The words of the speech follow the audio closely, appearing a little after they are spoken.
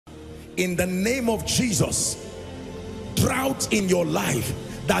in the name of Jesus. Drought in your life,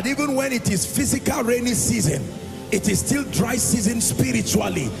 that even when it is physical rainy season, it is still dry season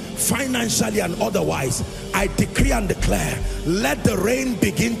spiritually, financially and otherwise. I decree and declare, let the rain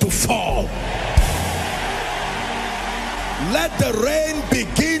begin to fall. Let the rain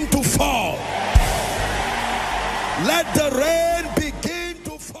begin to fall. Let the rain begin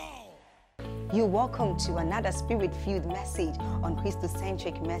to fall. You're welcome to another spirit-filled message on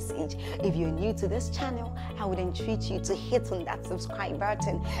Christocentric Message. If you're new to this channel, I would entreat you to hit on that subscribe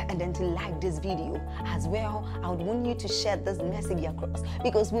button and then to like this video. As well, I would want you to share this message across,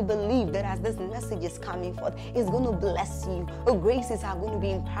 because we believe that as this message is coming forth, it's going to bless you. Graces are going to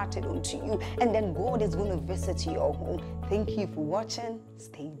be imparted unto you, and then God is going to visit your home. Thank you for watching.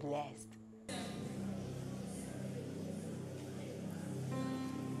 Stay blessed.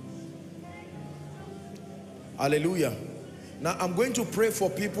 Hallelujah. Now I'm going to pray for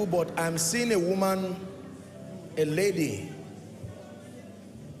people, but I'm seeing a woman, a lady.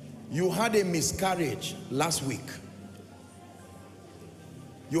 You had a miscarriage last week.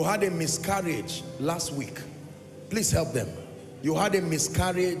 You had a miscarriage last week. Please help them. You had a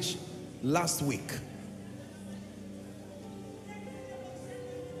miscarriage last week.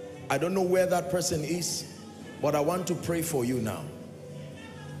 I don't know where that person is, but I want to pray for you now.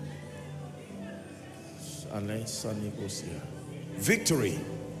 Victory.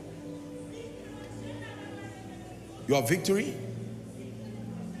 You have victory.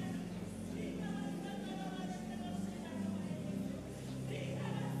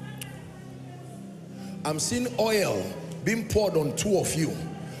 I'm seeing oil being poured on two of you.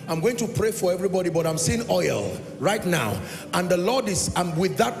 I'm going to pray for everybody, but I'm seeing oil right now, and the Lord is,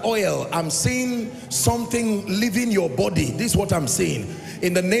 with that oil, I'm seeing something leaving your body. This is what I'm seeing.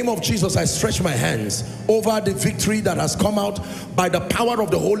 In the name of Jesus, I stretch my hands over the victory that has come out by the power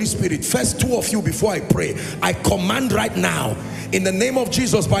of the Holy Spirit. First two of you, before I pray, I command right now, in the name of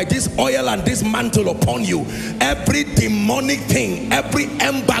Jesus, by this oil and this mantle upon you, every demonic thing, every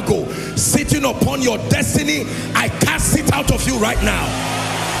embargo sitting upon your destiny, I cast it out of you right now.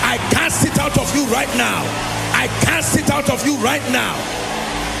 I cast it out of you right now. I cast it out of you right now.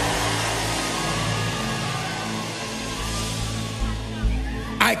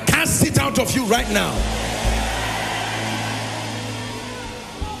 I cast it out of you right now.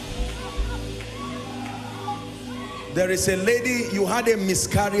 There is a lady, you had a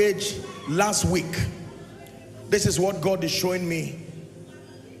miscarriage last week. This is what God is showing me.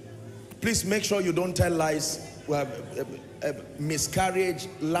 Please make sure you don't tell lies. Well, a miscarriage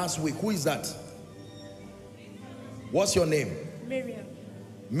last week. Who is that? What's your name? Miriam.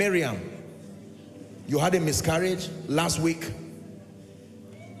 Miriam. You had a miscarriage last week.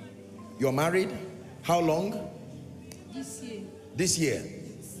 You're married? How long? This year. This year.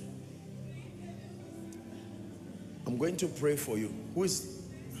 I'm going to pray for you. Who is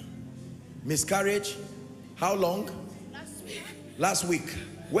miscarriage? How long? Last week. Last week.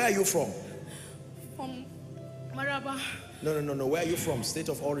 Where are you from? From Maraba. No. Where are you from? State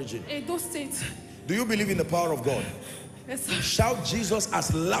of origin. Edo State. Do you believe in the power of God? Yes, sir. Shout Jesus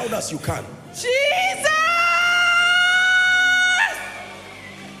as loud as you can. Jesus!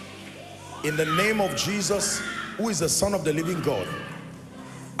 In the name of Jesus, who is the Son of the living God,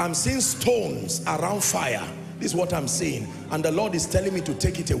 I'm seeing stones around fire. This is what I'm seeing, and the Lord is telling me to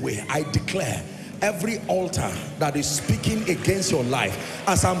take it away. I declare every altar that is speaking against your life,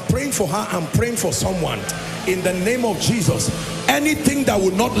 as I'm praying for her, I'm praying for someone. In the name of Jesus, anything that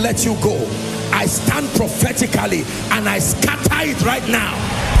will not let you go, I stand prophetically and I scatter it right now.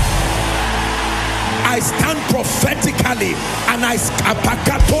 I stand prophetically and I scatter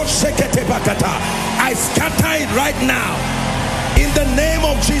it right now in the name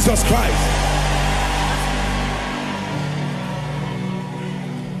of Jesus Christ.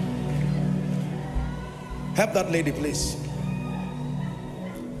 Help that lady, please.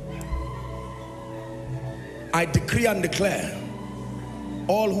 I decree and declare,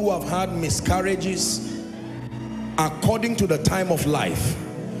 all who have had miscarriages according to the time of life,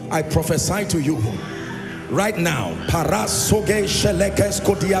 I prophesy to you right now.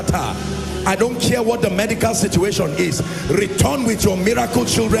 I don't care what the medical situation is. Return with your miracle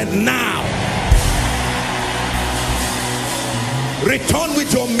children now. Return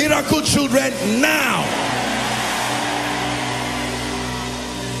with your miracle children now.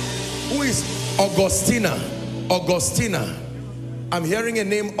 Who is Augustina? Augustina. I'm hearing a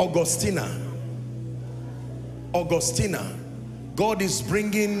name, Augustina. Augustina. God is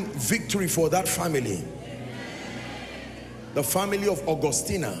bringing victory for that family. The family of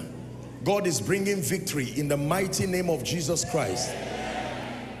Augustina. God is bringing victory in the mighty name of Jesus Christ.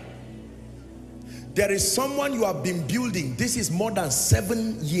 There is someone you have been building. This is more than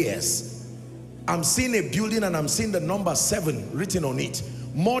 7 years. I'm seeing a building and I'm seeing the number 7 written on it.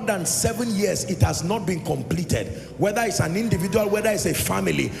 More than 7 years, it has not been completed. Whether it's an individual, whether it's a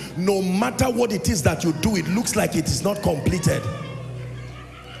family, no matter what it is that you do, it looks like it is not completed.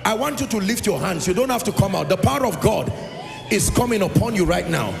 I want you to lift your hands. You don't have to come out. The power of God is coming upon you right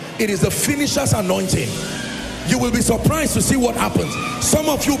now. It is the finisher's anointing. You will be surprised to see what happens. Some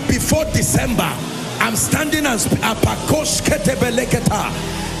of you, before December, I'm standing and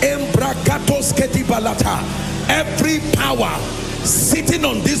every power sitting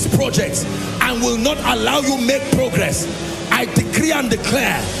on these projects and will not allow you make progress, I decree and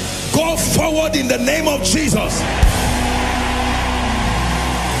declare, go forward in the name of Jesus.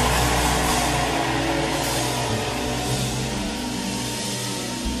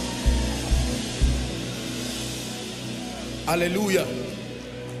 Hallelujah.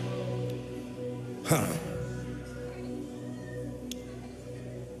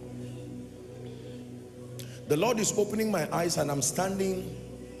 The Lord is opening my eyes and I'm standing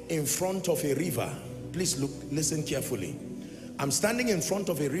in front of a river. Please look, listen carefully. I'm standing in front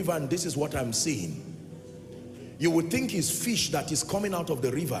of a river and this is what I'm seeing. You would think it's fish that is coming out of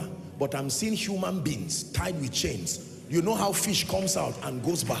the river, but I'm seeing human beings tied with chains. You know how fish comes out and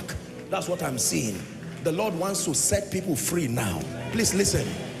goes back? That's what I'm seeing. The Lord wants to set people free now. Please listen.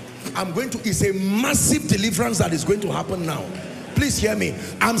 It's a massive deliverance that is going to happen now. Please hear me.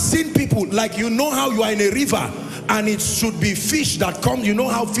 I'm seeing people, like, you know how you are in a river and it should be fish that come. You know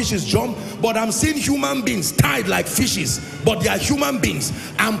how fishes jump, but I'm seeing human beings tied like fishes, but they are human beings.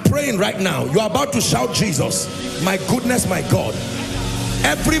 I'm praying right now. You are about to shout Jesus. My goodness, my God.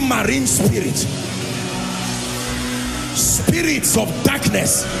 Every marine spirit, spirits of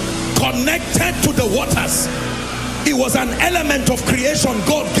darkness connected to the waters. It was an element of creation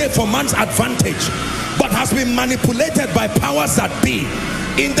God gave for man's advantage, but has been manipulated by powers that be.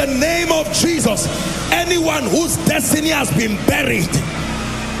 In the name of Jesus, anyone whose destiny has been buried,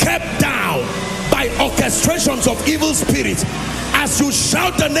 kept down by orchestrations of evil spirits, as you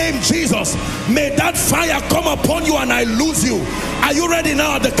shout the name Jesus, may that fire come upon you and I lose you. Are you ready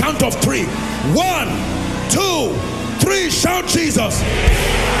now? At the count of 3. 1, 2, 3. Shout Jesus.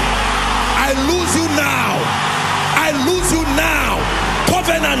 I lose you now. I lose you now.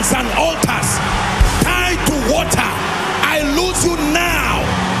 Covenants and altars tied to water, I lose you now.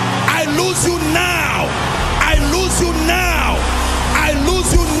 I lose you now. I lose you now. I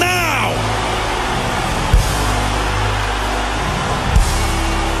lose you now.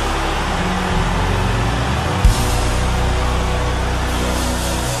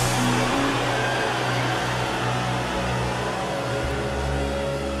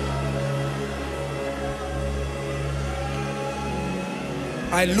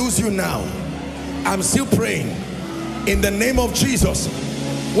 I lose you now. I'm still praying in the name of Jesus.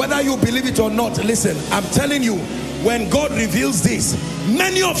 Whether you believe it or not, listen, I'm telling you, when God reveals this,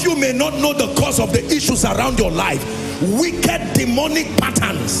 many of you may not know the cause of the issues around your life. Wicked demonic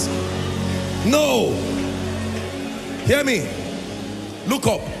patterns. No. Hear me. Look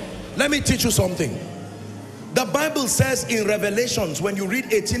up. Let me teach you something. The Bible says in Revelations, when you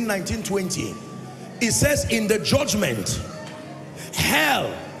read 18, 19, 20, it says in the judgment,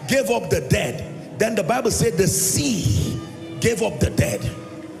 hell gave up the dead. Then the Bible said the sea gave up the dead.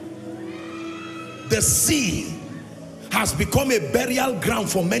 The sea has become a burial ground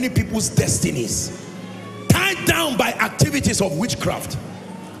for many people's destinies, tied down by activities of witchcraft.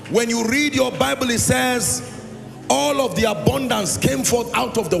 When you read your Bible, it says all of the abundance came forth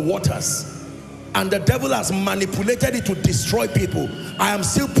out of the waters, and the devil has manipulated it to destroy people. I am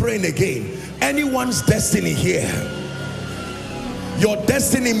still praying again. Anyone's destiny here, your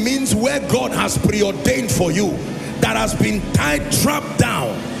destiny means where God has preordained for you, that has been tied, trapped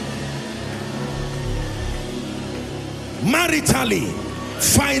down, maritally,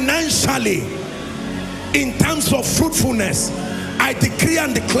 financially, in terms of fruitfulness. I decree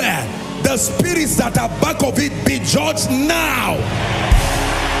and declare, the spirits that are back of it be judged now.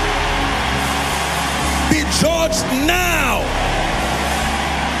 Be judged now.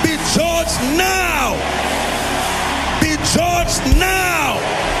 Be judged now. Be judged now.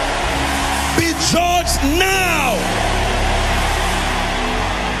 Be judged now.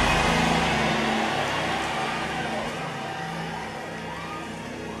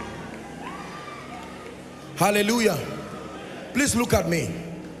 Hallelujah. Please look at me.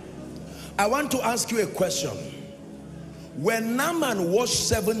 I want to ask you a question. When Naaman washed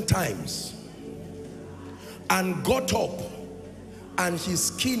 7 times and got up and his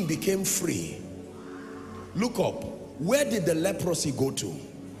skin became free, look up. Where did the leprosy go to?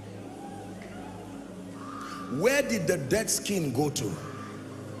 Where did the dead skin go to?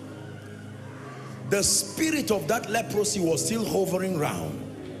 The spirit of that leprosy was still hovering around.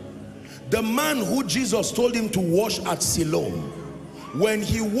 The man who Jesus told him to wash at Siloam, when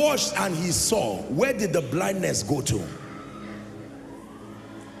he washed and he saw, where did the blindness go to?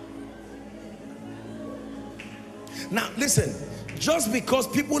 Now listen, just because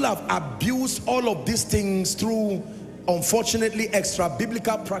people have abused all of these things through, unfortunately, extra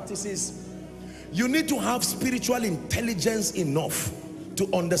biblical practices, you need to have spiritual intelligence enough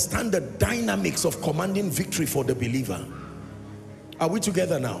to understand the dynamics of commanding victory for the believer. Are we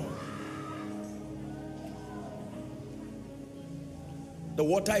together now? The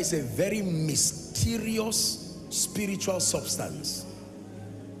water is a very mysterious spiritual substance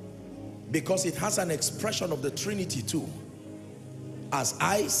because it has an expression of the Trinity too, as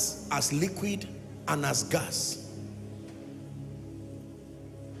ice, as liquid, and as gas.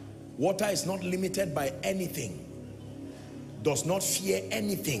 Water is not limited by anything, does not fear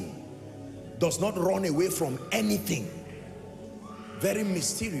anything, does not run away from anything. Very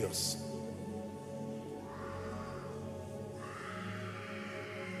mysterious.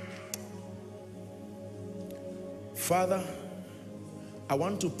 Father, I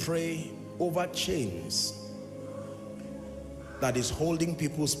want to pray over chains that is holding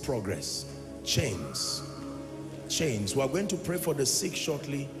people's progress. Chains. Chains. We are going to pray for the sick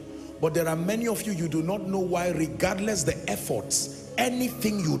shortly, but there are many of you, you do not know why, regardless the efforts,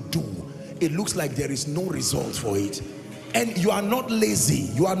 anything you do, it looks like there is no result for it. And you are not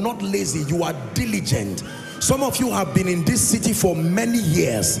lazy. You are not lazy. You are diligent. Some of you have been in this city for many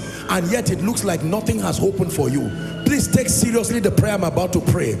years, and yet it looks like nothing has opened for you. Please take seriously the prayer I'm about to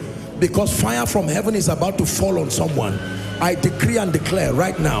pray, because fire from heaven is about to fall on someone. I decree and declare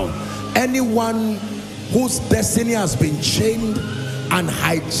right now, anyone whose destiny has been chained and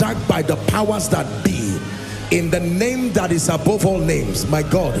hijacked by the powers that be, in the name that is above all names, my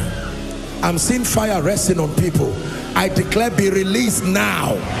God, I'm seeing fire resting on people. I declare, be released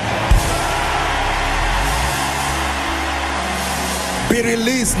now. Be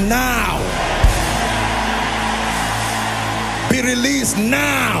released now. Be released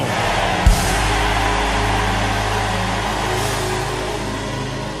now.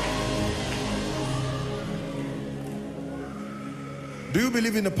 Do you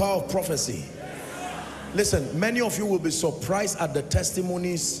believe in the power of prophecy? Listen, many of you will be surprised at the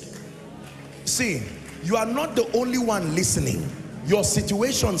testimonies. See, you are not the only one listening. Your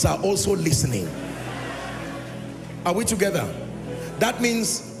situations are also listening. Are we together? That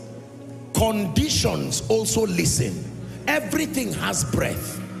means conditions also listen. Everything has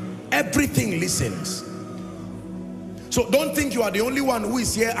breath. Everything listens. So don't think you are the only one who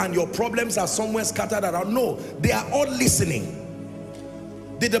is here and your problems are somewhere scattered around. No, they are all listening.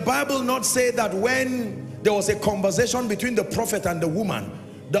 Did the Bible not say that when there was a conversation between the prophet and the woman,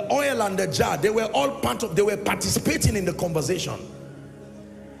 the oil and the jar, they were all they were participating in the conversation?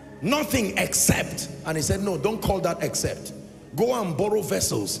 Nothing except. And he said, no, don't call that except. Go and borrow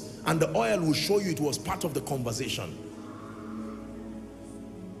vessels and the oil will show you it was part of the conversation.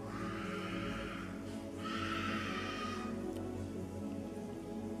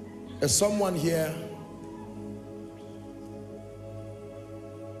 There's someone here,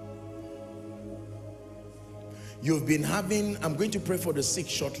 you've been having, I'm going to pray for the sick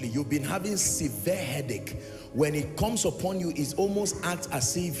shortly, you've been having severe headache. When it comes upon you, it almost acts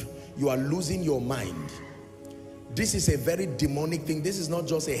as if you are losing your mind. This is a very demonic thing. This is not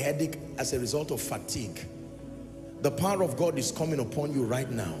just a headache as a result of fatigue. The power of God is coming upon you right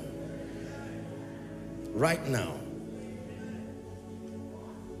now. Right now.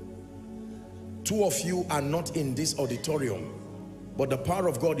 Two of you are not in this auditorium, but the power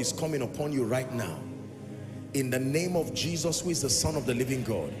of God is coming upon you right now. In the name of Jesus, who is the Son of the living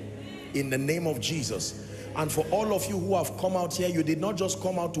God. In the name of Jesus. And for all of you who have come out here, you did not just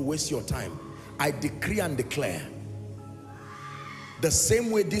come out to waste your time. I decree and declare, the same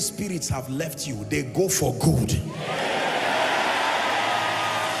way these spirits have left you, they go for good.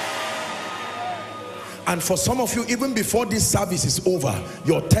 And for some of you, even before this service is over,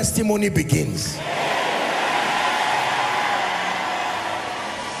 your testimony begins.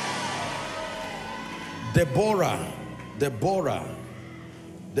 Deborah, Deborah,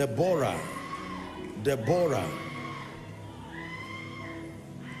 Deborah, Deborah.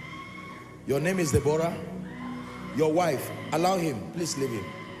 Your name is Deborah? Your wife, allow him, please leave him.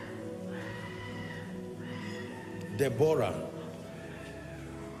 Deborah.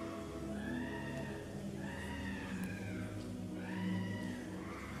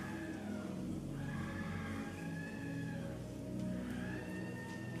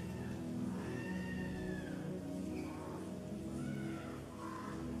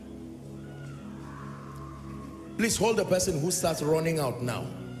 Please hold the person who starts running out now.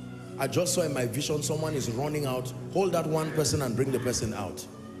 I just saw in my vision someone is running out. Hold that one person and bring the person out.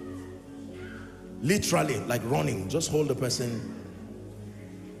 Literally, like running. Just hold the person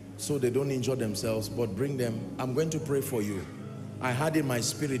so they don't injure themselves, but bring them. I'm going to pray for you. I had in my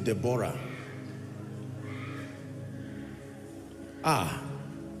spirit Deborah.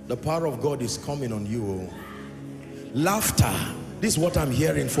 The power of God is coming on you. Laughter. This is what I'm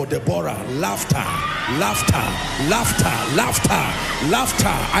hearing for Deborah. Laughter, laughter, laughter, laughter, laughter.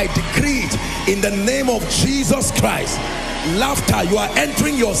 I decree it in the name of Jesus Christ. Laughter. You are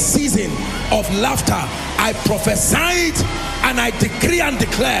entering your season of laughter. I prophesy it and I decree and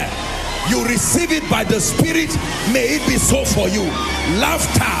declare you receive it by the Spirit. May it be so for you.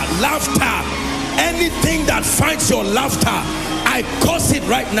 Laughter, laughter. Anything that fights your laughter, I curse it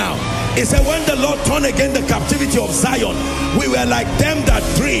right now. It said when the Lord turned again the captivity of Zion, we were like them that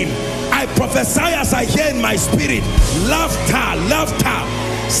dream. I prophesy as I hear in my spirit, laughter,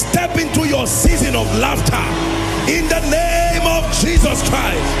 laughter. Step into your season of laughter in the name of Jesus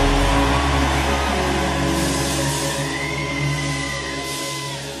Christ.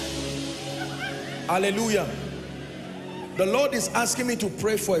 Hallelujah. The Lord is asking me to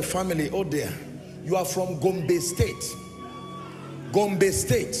pray for a family. Oh dear, you are from Gombe State. Gombe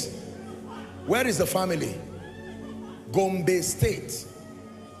State. Where is the family? Gombe State.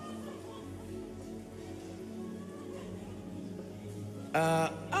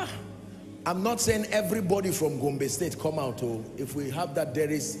 I'm not saying everybody from Gombe State come out. Oh, if we have that, there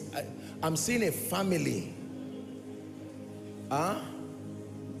is. I'm seeing a family.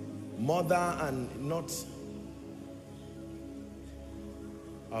 Mother and not.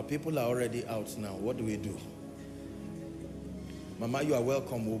 Our people are already out now. What do we do? Mama, you are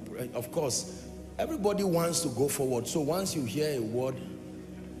welcome. Of course, everybody wants to go forward. So once you hear a word,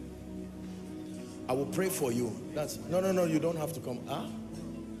 I will pray for you. That's no, you don't have to come.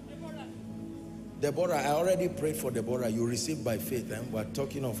 Deborah, I already prayed for Deborah. You received by faith. We're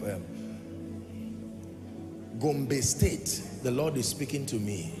talking of Gombe State. The Lord is speaking to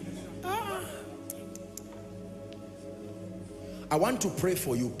me. I want to pray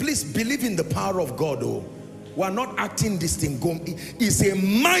for you. Please believe in the power of God. Oh, we are not acting this thing. It's a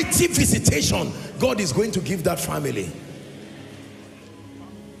mighty visitation God is going to give that family.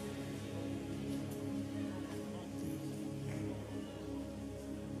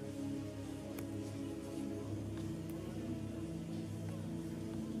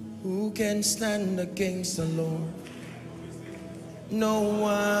 Who can stand against the Lord? No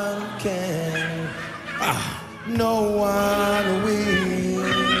one can. No one will.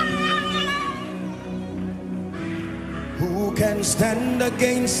 Who can stand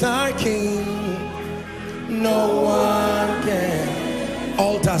against our King? No one can.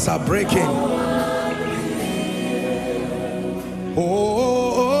 Altars are breaking.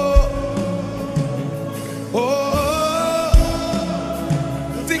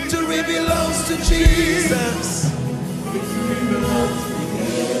 Victory belongs to Jesus.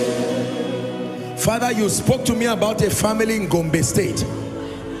 Father, you spoke to me about a family in Gombe State.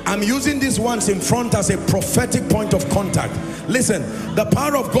 I'm using these ones in front as a prophetic point of contact. Listen, the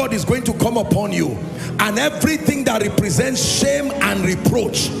power of God is going to come upon you, and everything that represents shame and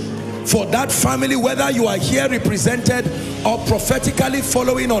reproach for that family, whether you are here represented or prophetically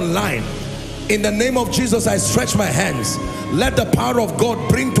following online, in the name of Jesus, I stretch my hands. Let the power of God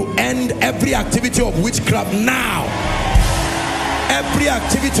bring to end every activity of witchcraft now. Every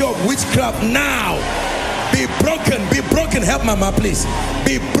activity of witchcraft now. Be broken, be broken. Help Mama, please.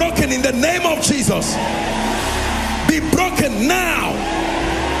 Be broken in the name of Jesus. Be broken now.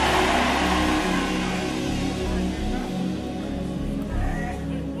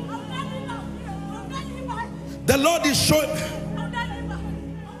 The Lord is showing.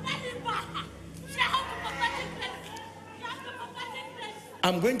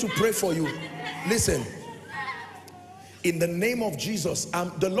 I'm going to pray for you. Listen. In the name of Jesus,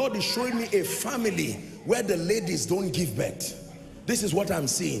 the Lord is showing me a family where the ladies don't give birth. This is what I'm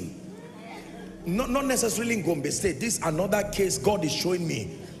seeing. Not necessarily in Gombe State. This is another case God is showing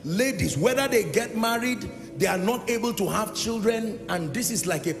me. Ladies, whether they get married, they are not able to have children, and this is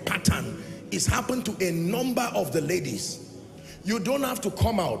like a pattern. It's happened to a number of the ladies. You don't have to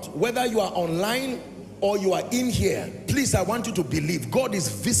come out. Whether you are online or you are in here, please, I want you to believe God is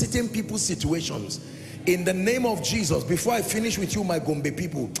visiting people's situations. In the name of Jesus, before I finish with you, my Gombe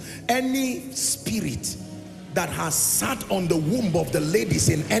people, any spirit that has sat on the womb of the ladies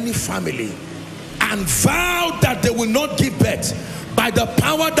in any family and vowed that they will not give birth, by the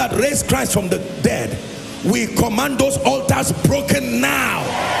power that raised Christ from the dead, we command those altars broken now.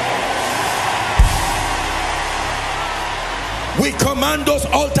 We command those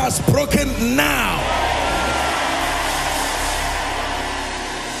altars broken now.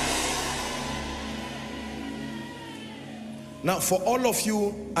 Now, for all of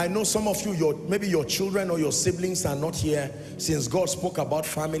you, I know some of you, maybe your children or your siblings are not here since God spoke about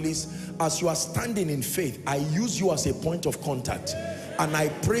families. As you are standing in faith, I use you as a point of contact. And I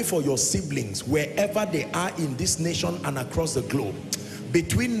pray for your siblings, wherever they are in this nation and across the globe.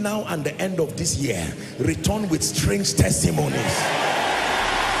 Between now and the end of this year, return with strange testimonies.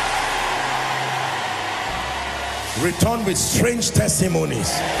 Return with strange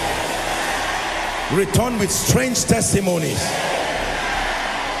testimonies. Return with strange testimonies.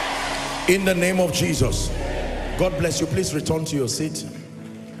 In the name of Jesus. God bless you. Please return to your seat.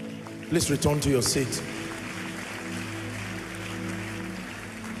 Please return to your seat.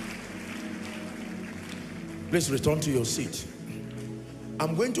 Please return to your seat.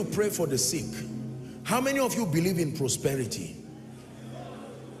 I'm going to pray for the sick. How many of you believe in prosperity?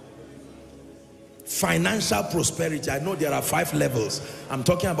 Financial prosperity. I know there are 5 levels. I'm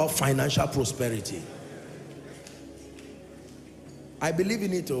talking about financial prosperity. I believe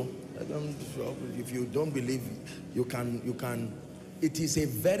in it. Oh, if you don't believe, you can. It is a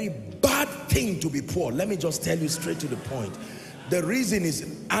very bad thing to be poor. Let me just tell you straight to the point. The reason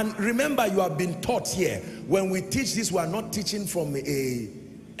is, and remember, you have been taught here, when we teach this, we are not teaching from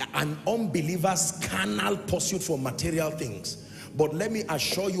an unbeliever's carnal pursuit for material things. But let me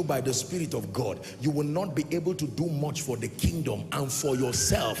assure you, by the Spirit of God, you will not be able to do much for the kingdom and for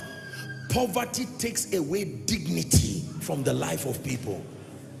yourself. Poverty takes away dignity from the life of people.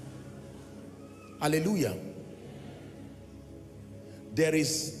 Hallelujah. There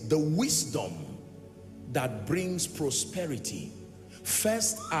is the wisdom that brings prosperity.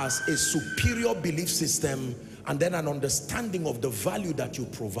 First, as a superior belief system, and then an understanding of the value that you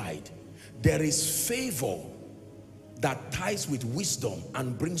provide. There is favor that ties with wisdom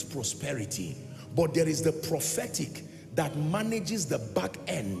and brings prosperity. But there is the prophetic that manages the back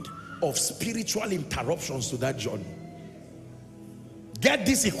end of spiritual interruptions to that journey. Get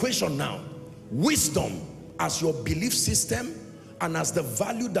this equation now. Wisdom as your belief system and as the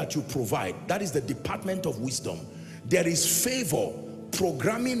value that you provide. That is the department of wisdom. There is favor,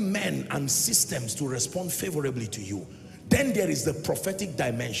 programming men and systems to respond favorably to you. Then there is the prophetic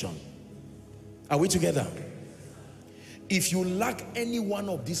dimension. Are we together? If you lack any one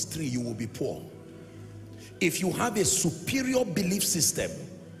of these 3, you will be poor. If you have a superior belief system,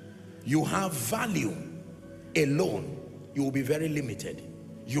 you have value alone, you will be very limited.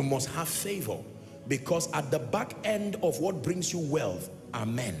 You must have favor, because at the back end of what brings you wealth are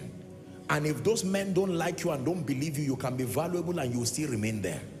men. And if those men don't like you and don't believe you, you can be valuable and you will still remain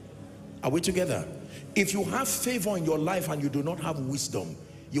there. Are we together? If you have favor in your life and you do not have wisdom,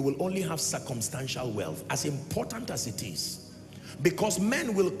 you will only have circumstantial wealth, as important as it is. Because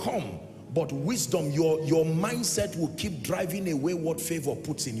men will come, but wisdom, your mindset will keep driving away what favor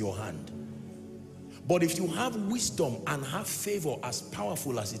puts in your hand. But if you have wisdom and have favor, as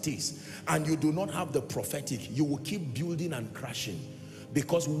powerful as it is, and you do not have the prophetic, you will keep building and crashing.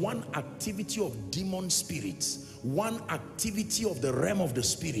 Because one activity of demon spirits, one activity of the realm of the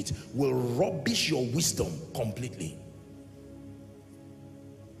spirit will rubbish your wisdom completely.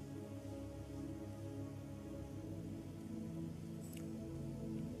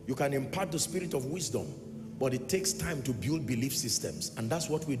 You can impart the spirit of wisdom, but it takes time to build belief systems, and that's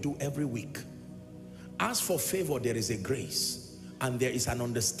what we do every week. As for favor, there is a grace, and there is an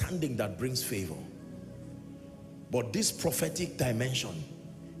understanding that brings favor. But this prophetic dimension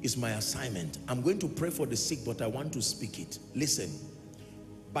is my assignment. I'm going to pray for the sick, but I want to speak it. Listen,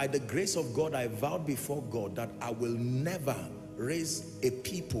 by the grace of God, I vowed before God that I will never raise a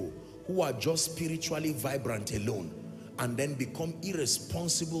people who are just spiritually vibrant alone and then become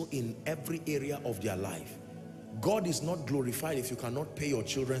irresponsible in every area of their life. God is not glorified if you cannot pay your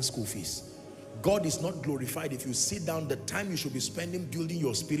children's school fees. God is not glorified if you sit down, the time you should be spending building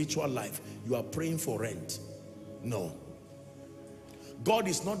your spiritual life, you are praying for rent. No. God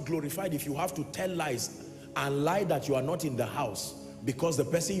is not glorified if you have to tell lies and lie that you are not in the house because the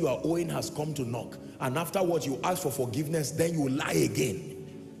person you are owing has come to knock, and afterwards you ask for forgiveness, then you lie again.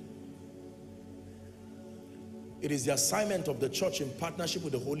 It is the assignment of the church in partnership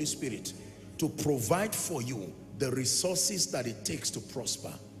with the Holy Spirit to provide for you the resources that it takes to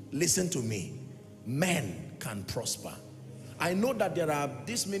prosper. Listen to me. Men can prosper. I know that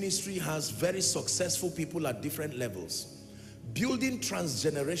this ministry has very successful people at different levels. Building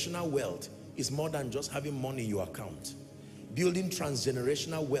transgenerational wealth is more than just having money in your account. Building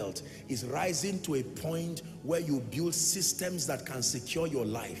transgenerational wealth is rising to a point where you build systems that can secure your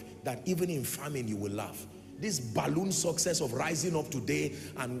life, that even in famine you will laugh. this balloon success of rising up today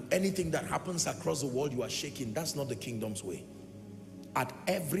and anything that happens across the world, you are shaking. That's not the kingdom's way. At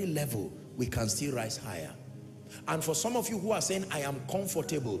every level, we can still rise higher. And for some of you who are saying, I am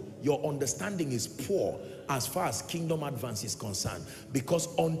comfortable, your understanding is poor as far as kingdom advance is concerned. Because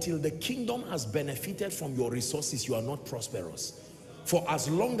until the kingdom has benefited from your resources, you are not prosperous. For as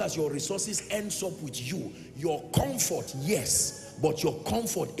long as your resources ends up with you, your comfort, yes, but your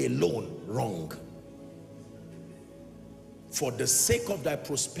comfort alone, wrong. For the sake of thy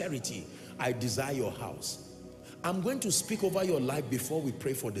prosperity, I desire your house. I'm going to speak over your life before we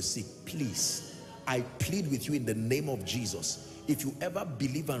pray for the sick. Please, I plead with you in the name of Jesus. If you ever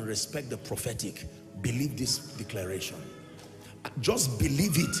believe and respect the prophetic, believe this declaration. Just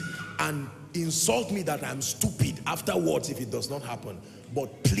believe it and insult me that I'm stupid afterwards if it does not happen.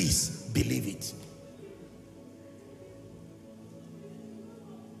 But please believe it.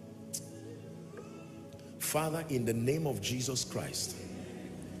 Father, in the name of Jesus Christ,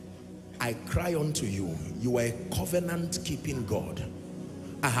 I cry unto you. You are a covenant-keeping God.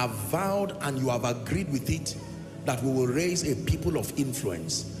 I have vowed and you have agreed with it that we will raise a people of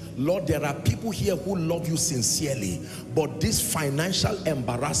influence. Lord, there are people here who love you sincerely, but this financial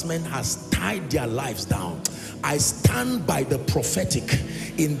embarrassment has tied their lives down. I stand by the prophetic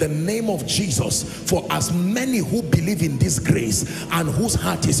in the name of Jesus. For as many who believe in this grace and whose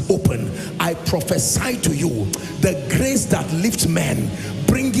heart is open, I prophesy to you the grace that lifts men,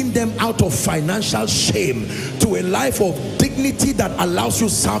 bringing them out of financial shame to a life of dignity that allows you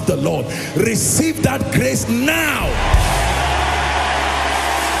to serve the Lord. Receive that grace now.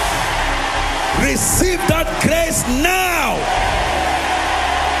 Receive that grace now.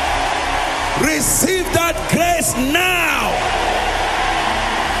 Receive that grace now.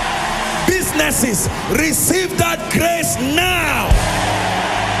 Businesses, receive that grace now.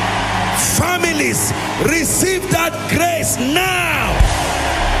 Families, receive that grace now.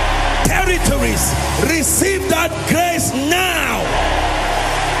 Territories, receive that grace now.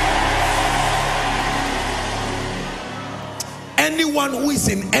 Anyone who is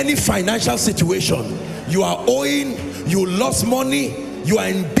in any financial situation, you are owing, you lost money, you are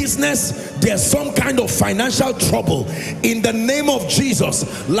in business, there's some kind of financial trouble, in the name of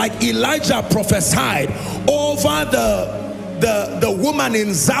Jesus, like Elijah prophesied over the woman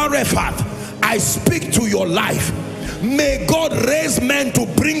in Zarephath, I speak to your life. May God raise men to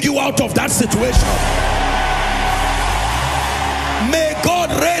bring you out of that situation. May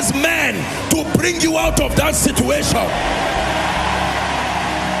God raise men to bring you out of that situation.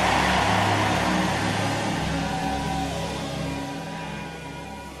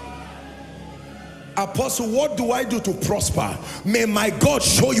 Apostle, what do I do to prosper? May my God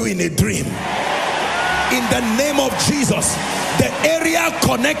show you in a dream. In the name of Jesus, the area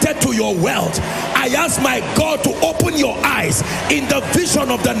connected to your wealth, I ask my God to open your eyes in the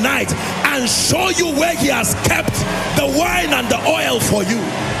vision of the night and show you where he has kept the wine and the oil for you.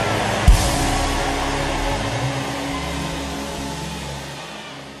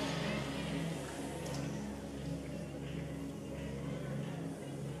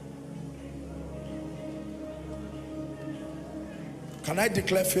 Can I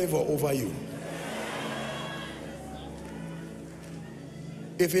declare favor over you?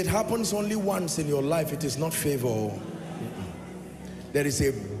 If it happens only once in your life, it is not favor. There is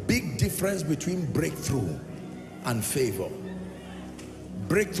a big difference between breakthrough and favor.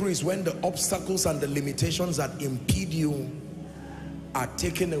 Breakthrough is when the obstacles and the limitations that impede you are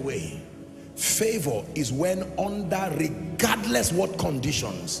taken away. Favor is when, under regardless what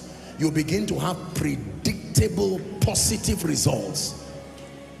conditions, you begin to have predictable positive results.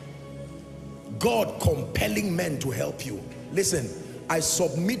 God compelling men to help you. Listen, I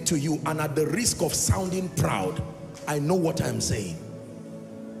submit to you, and at the risk of sounding proud, I know what I'm saying.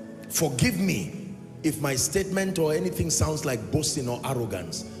 Forgive me if my statement or anything sounds like boasting or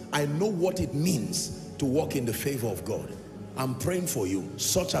arrogance. I know what it means to walk in the favor of God. I'm praying for you,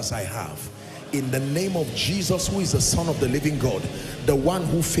 such as I have, in the name of Jesus, who is the Son of the living God, the one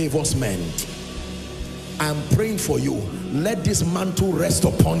who favors men. I'm praying for you. Let this mantle rest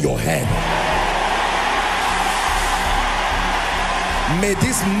upon your head. May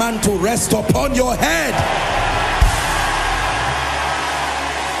this mantle rest upon your head.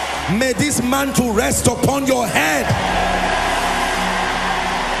 May this mantle rest upon your head.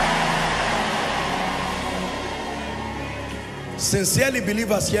 Sincerely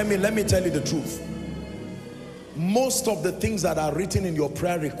believers, hear me. Let me tell you the truth. Most of the things that are written in your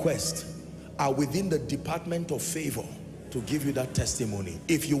prayer request are within the department of favor to give you that testimony,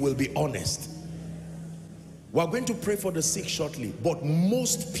 if you will be honest. We're going to pray for the sick shortly, but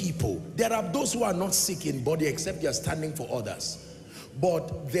most people, there are those who are not sick in body except they are standing for others.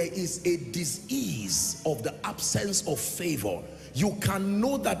 But there is a disease of the absence of favor. You can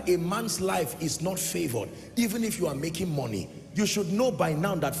know that a man's life is not favored even if you are making money. You should know by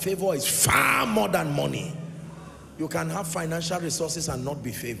now that favor is far more than money. You can have financial resources and not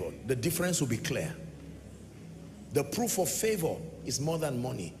be favored. The difference will be clear. The proof of favor is more than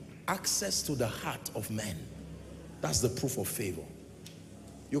money. Access to the heart of men. That's the proof of favor.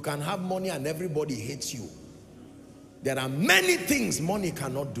 You can have money and everybody hates you. There are many things money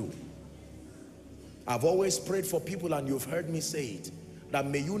cannot do. I've always prayed for people, and you've heard me say it, that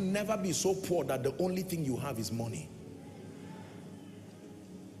may you never be so poor that the only thing you have is money.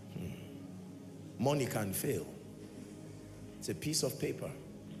 Money can fail. It's a piece of paper.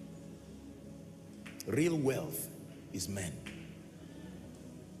 Real wealth is men.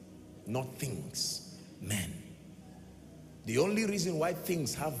 Not things, men. The only reason why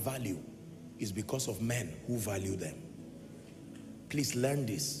things have value is because of men who value them. Please learn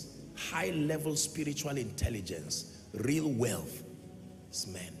this. High-level spiritual intelligence, real wealth is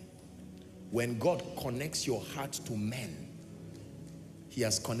men. When God connects your heart to men, he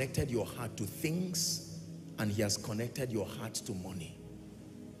has connected your heart to things, and he has connected your heart to money.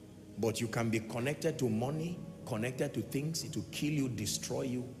 But you can be connected to money, connected to things. It will kill you, destroy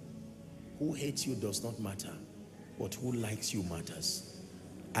you. Who hates you does not matter, but who likes you matters.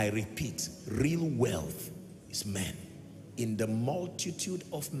 I repeat, real wealth is men. In the multitude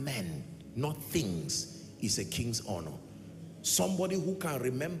of men, not things, is a king's honor. Somebody who can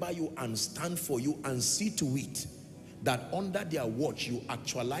remember you and stand for you and see to it that under their watch you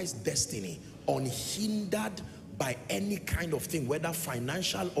actualize destiny unhindered by any kind of thing, whether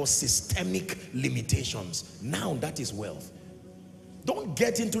financial or systemic limitations. Now that is wealth. Don't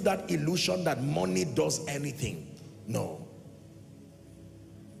get into that illusion that money does anything. No.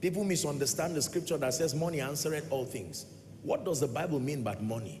 People misunderstand the scripture that says money answereth all things. What does the Bible mean by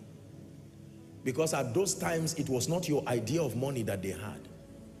money? Because at those times it was not your idea of money that they had.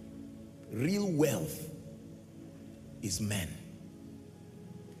 Real wealth is men.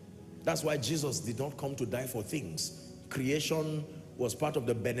 That's why Jesus did not come to die for things. Creation was part of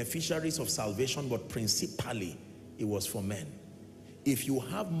the beneficiaries of salvation, but principally it was for men. If you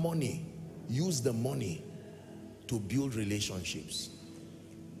have money, use the money to build relationships.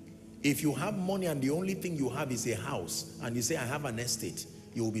 If you have money and the only thing you have is a house, and you say, I have an estate,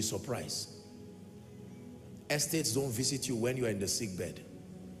 you will be surprised. Estates don't visit you when you are in the sick bed.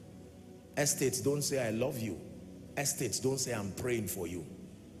 Estates don't say, I love you. Estates don't say, I'm praying for you.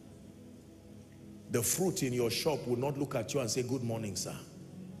 The fruit in your shop will not look at you and say, good morning, sir.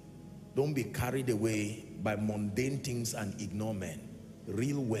 Don't be carried away by mundane things and ignore men.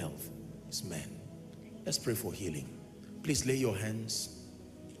 Real wealth is men. Let's pray for healing. Please lay your hands.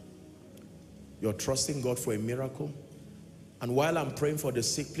 You're trusting God for a miracle. And while I'm praying for the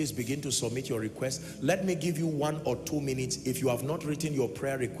sick, please begin to submit your request. Let me give you 1 or 2 minutes. If you have not written your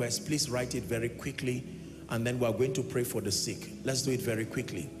prayer request, please write it very quickly. And then we're going to pray for the sick. Let's do it very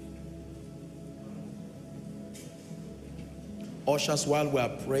quickly. Ushers, while we are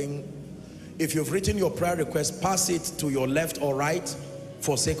praying, if you've written your prayer request, pass it to your left or right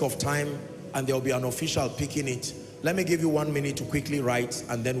for sake of time, and there will be an official picking it. Let me give you 1 minute to quickly write,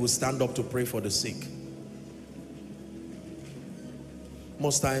 and then we'll stand up to pray for the sick.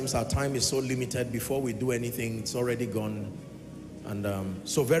 Most times our time is so limited. Before we do anything, it's already gone. And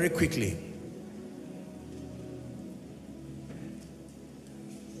so very quickly.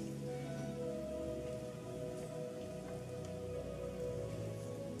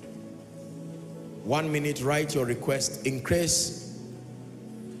 One minute, write your request. In case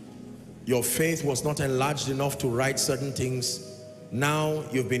your faith was not enlarged enough to write certain things, now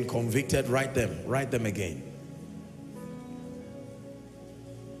you've been convicted, write them again.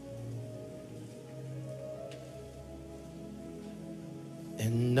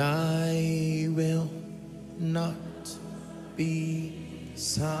 And I will not be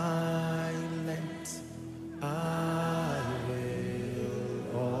silent. I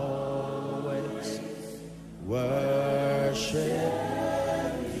will always worship.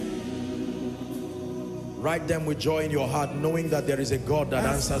 Write them with joy in your heart, knowing that there is a God that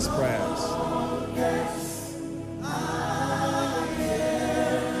answers prayers.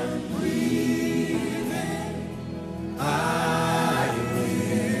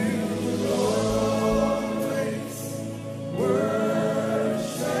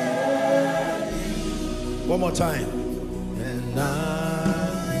 One more time. And I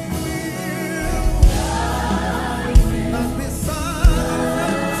will not be silent.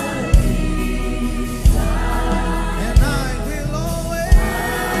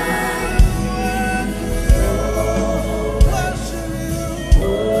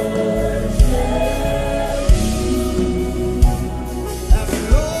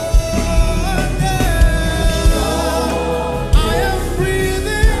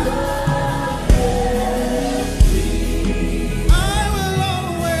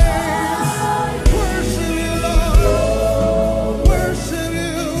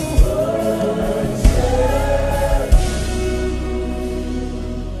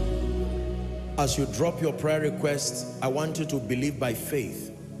 as you drop your prayer request, I want you to believe by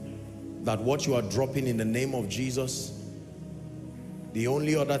faith that what you are dropping in the name of Jesus, the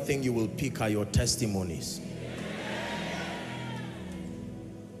only other thing you will pick are your testimonies.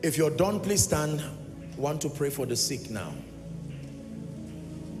 If you're done, please stand. I want to pray for the sick now.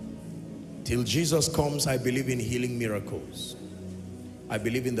 Till Jesus comes, I believe in healing miracles. I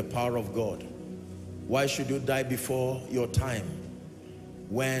believe in the power of God. Why should you die before your time?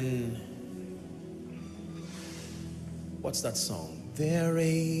 When, what's that song? There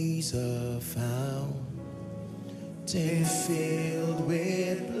is a fountain filled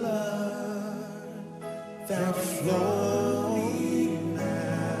with blood that flowing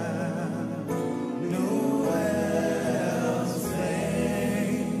now, nowhere else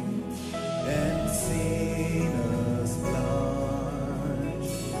fame, and sinners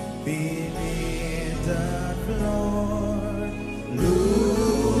plunge beneath the floor,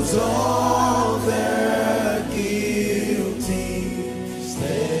 lose all their guilty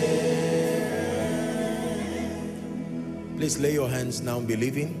stain. Please lay your hands now,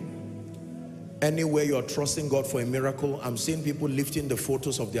 believing. Anywhere you're trusting God for a miracle, I'm seeing people lifting the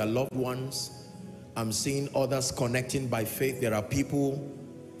photos of their loved ones. I'm seeing others connecting by faith. There are people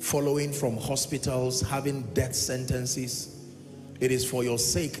following from hospitals, having death sentences. It is for your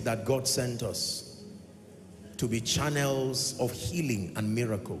sake that God sent us to be channels of healing and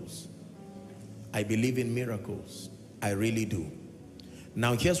miracles. I believe in miracles. I really do.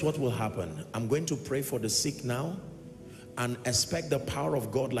 Now here's what will happen. I'm going to pray for the sick now, and expect the power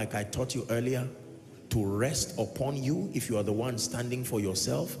of God, like I taught you earlier, to rest upon you if you are the one standing for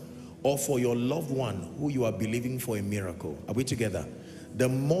yourself, or for your loved one who you are believing for a miracle. Are we together? The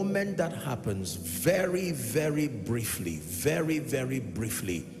moment that happens, very, very briefly,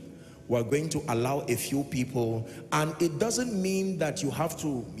 we're going to allow a few people, and it doesn't mean that you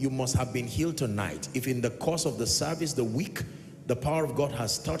must have been healed tonight. If in the course of the service, the week, the power of God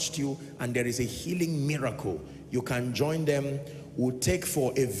has touched you and there is a healing miracle, you can join them. We'll take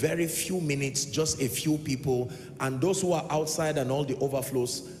for a very few minutes, just a few people, and those who are outside and all the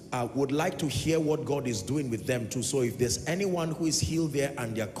overflows would like to hear what God is doing with them too. So if there's anyone who is healed there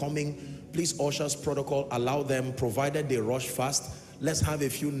and they're coming, please, ushers protocol, allow them, provided they rush fast. Let's have a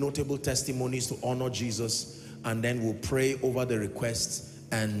few notable testimonies to honor Jesus, and then we'll pray over the requests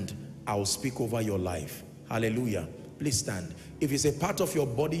and I'll speak over your life. Hallelujah. Please stand. If it's a part of your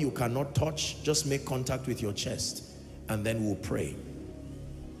body you cannot touch, just make contact with your chest and then we'll pray.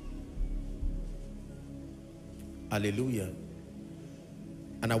 Hallelujah.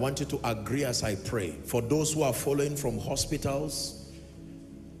 And I want you to agree as I pray. For those who are following from hospitals,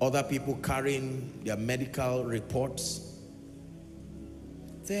 other people carrying their medical reports,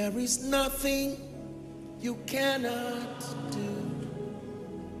 there is nothing you cannot do.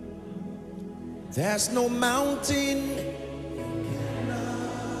 There's no mountain you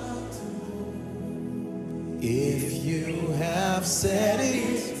cannot move. If you have said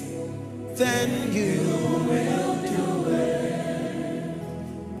it, then you will do it.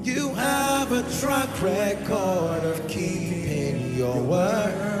 You have a track record of keeping your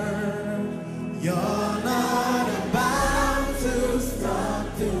word. You're not about to stop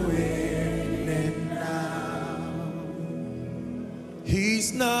doing it now.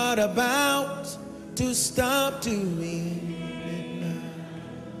 He's not about to stop doing it now.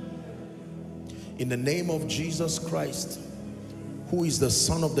 In the name of Jesus Christ, who is the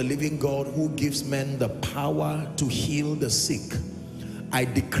Son of the living God, who gives men the power to heal the sick, I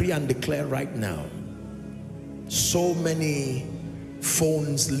decree and declare right now, so many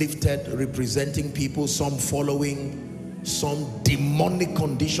phones lifted representing people, some following, some demonic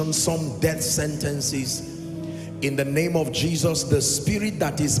conditions, some death sentences. In the name of Jesus, the spirit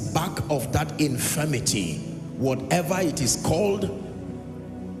that is back of that infirmity, whatever it is called,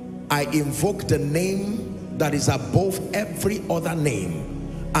 I invoke the name that is above every other name,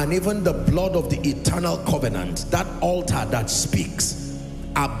 and even the blood of the eternal covenant, that altar that speaks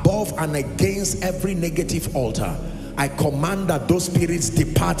above and against every negative altar. I command that those spirits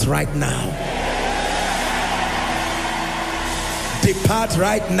depart right now. Depart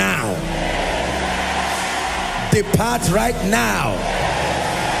right now. Depart right now.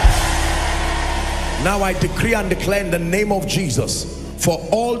 Now I decree and declare in the name of Jesus, for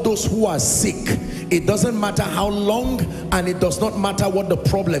all those who are sick, it doesn't matter how long and it does not matter what the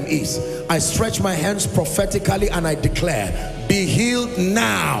problem is, I stretch my hands prophetically and I declare, be healed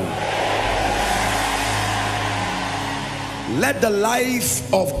now. Let the life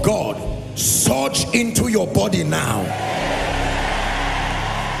of God surge into your body now.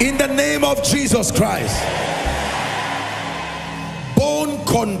 In the name of Jesus Christ. Bone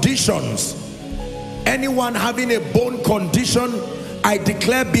conditions Anyone having a bone condition, I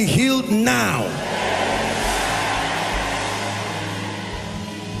declare be healed now.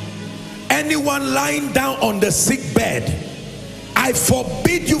 Anyone lying down on the sick bed, I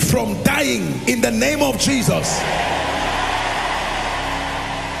forbid you from dying in the name of Jesus.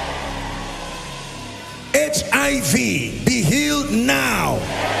 HIV, be healed now.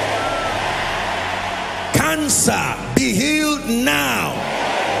 Cancer, be healed now.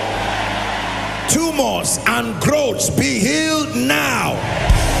 Tumors and growths, be healed now.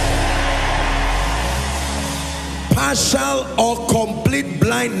 Partial or complete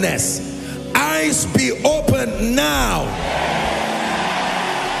blindness, eyes be open now.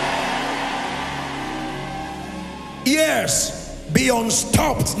 Ears be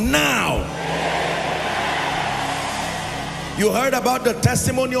unstopped now. You heard about the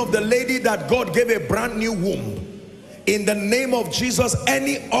testimony of the lady that God gave a brand new womb. In the name of Jesus,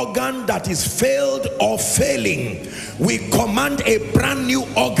 any organ that is failed or failing, we command a brand new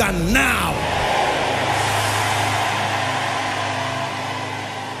organ now.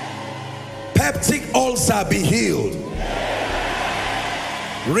 Peptic ulcer, be healed.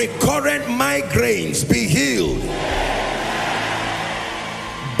 Recurrent migraines, be healed.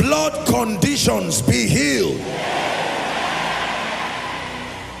 Blood conditions, be healed.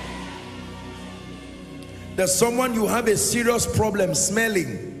 There's someone, you have a serious problem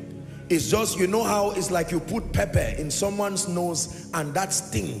smelling. It's just, you know how it's like you put pepper in someone's nose and that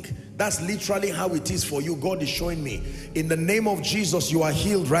stink. That's literally how it is for you. God is showing me. In the name of Jesus, you are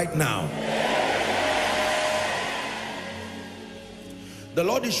healed right now. The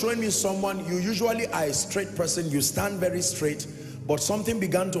Lord is showing me someone, you usually are a straight person, you stand very straight, but something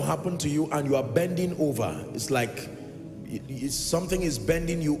began to happen to you and you are bending over. It's like something is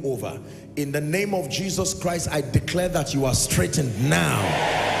bending you over. In the name of Jesus Christ, I declare that you are straightened now.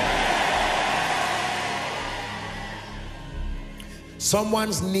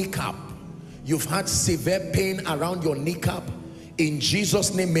 Someone's kneecap, you've had severe pain around your kneecap. In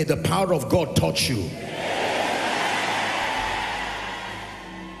Jesus' name, may the power of God touch you.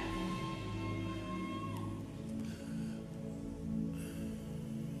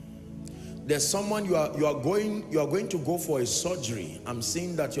 There's someone you are going to go for a surgery. I'm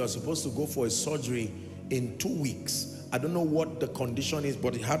seeing that you are supposed to go for a surgery in 2 weeks. I don't know what the condition is,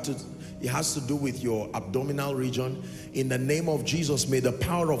 but it has to do with your abdominal region. In the name of Jesus, may the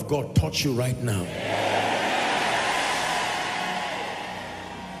power of God touch you right now.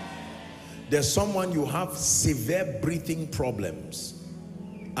 There's someone, you have severe breathing problems.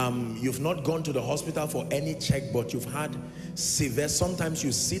 You've not gone to the hospital for any check, but you've had severe, sometimes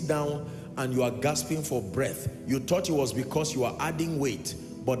you sit down and you are gasping for breath. You thought it was because you are adding weight,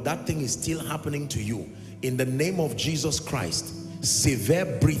 but that thing is still happening to you. In the name of Jesus Christ, severe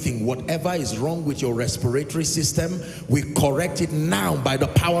breathing, whatever is wrong with your respiratory system, we correct it now by the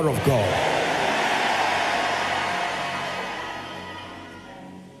power of God.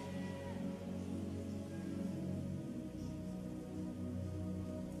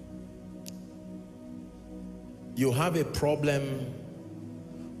 You have a problem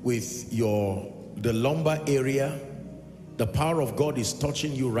with the lumbar area. The power of God is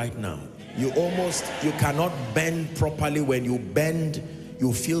touching you right now. You cannot bend properly. When you bend,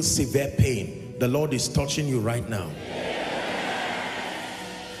 you feel severe pain. The Lord is touching you right now.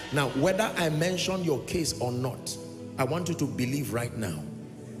 Now, whether I mention your case or not, I want you to believe right now.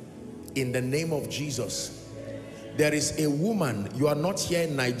 In the name of Jesus, there is a woman, you are not here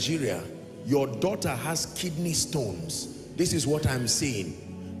in Nigeria, your daughter has kidney stones. This is what I'm seeing.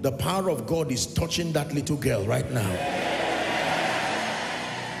 The power of God is touching that little girl right now.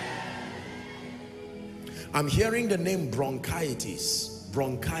 I'm hearing the name bronchitis.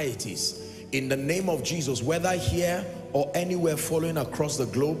 Bronchitis. In the name of Jesus, whether here or anywhere following across the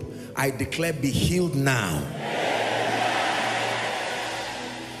globe, I declare be healed now.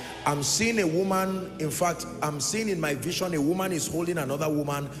 I'm seeing a woman, in fact, I'm seeing in my vision a woman is holding another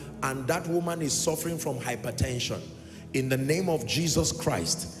woman, and that woman is suffering from hypertension. In the name of Jesus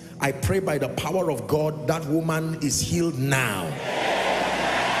Christ, I pray by the power of God, that woman is healed now.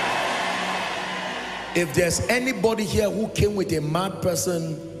 If there's anybody here who came with a mad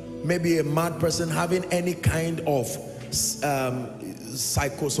person, maybe a mad person having any kind of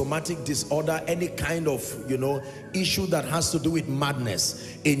psychosomatic disorder, any kind of, issue that has to do with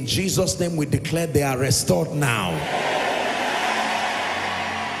madness, in Jesus' name we declare they are restored now.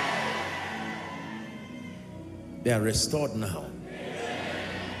 They are restored now.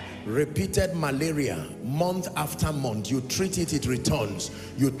 Repeated malaria, month after month, you treat it, it returns.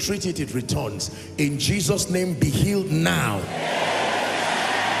 You treat it, it returns. In Jesus' name, be healed now.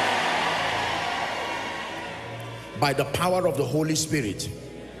 by the power of the Holy Spirit.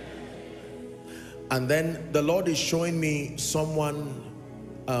 And then the Lord is showing me someone,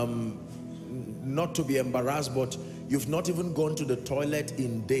 not to be embarrassed, but you've not even gone to the toilet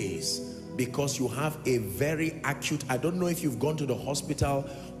in days because you have a very acute, I don't know if you've gone to the hospital,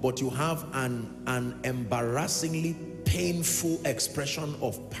 but you have an embarrassingly painful expression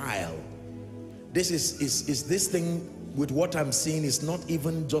of pile. This is this thing with what I'm seeing is not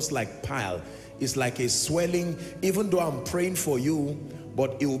even just like pile. It's like a swelling. Even though I'm praying for you,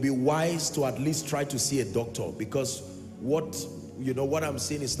 but it will be wise to at least try to see a doctor, because what I'm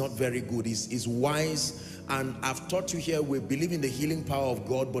seeing is not very good. It's wise. And I've taught you here, we believe in the healing power of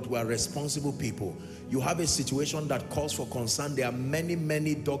God, but we are responsible people. You have a situation that calls for concern. There are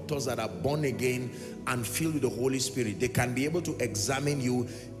many doctors that are born again and filled with the Holy Spirit. They can be able to examine you.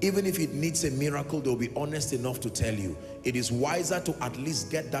 Even if it needs a miracle, they'll be honest enough to tell you. It is wiser to at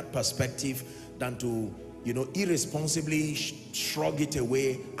least get that perspective than to, irresponsibly shrug it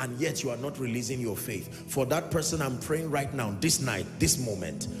away, and yet you are not releasing your faith. For that person, I'm praying right now, this night, this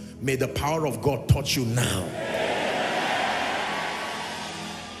moment, may the power of God touch you now.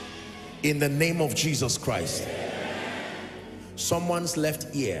 In the name of Jesus Christ. Someone's left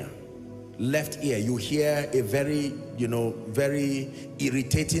ear, you hear a very, very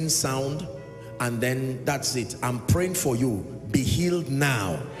irritating sound, and then that's it. I'm praying for you. Be healed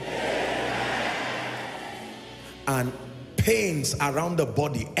now. And pains around the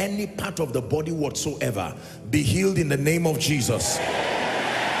body, any part of the body whatsoever, be healed in the name of Jesus.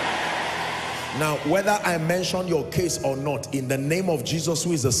 Now, whether I mention your case or not, in the name of Jesus,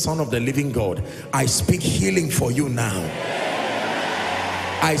 who is the Son of the living God, I speak healing for you now.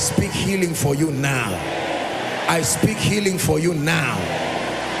 I speak healing for you now. I speak healing for you now.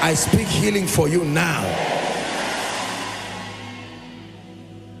 I speak healing for you now.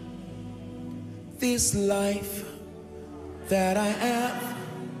 This life that I have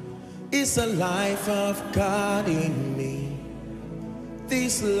is a life of God in me.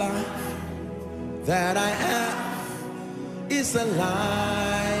 This life that I have is a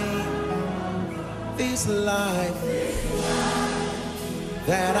life. This life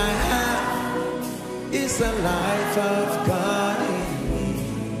that I have is a life of God in me.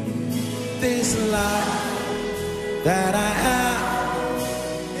 This life that I have.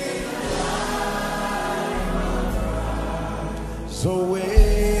 Zoe,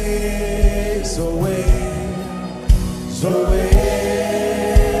 Zoe, Zoe,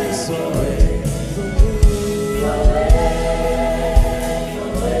 Zoe.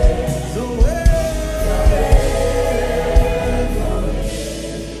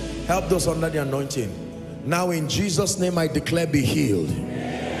 Help those under the anointing. Now in Jesus' name I declare, be healed.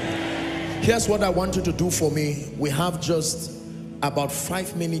 Here's what I want you to do for me. We have just about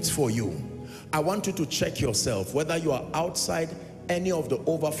 5 minutes for you. I want you to check yourself, whether you are outside any of the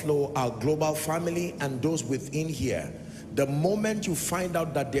overflow, our global family, and those within here. The moment you find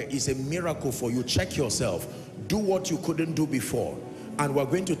out that there is a miracle for you, check yourself. Do what you couldn't do before. And we're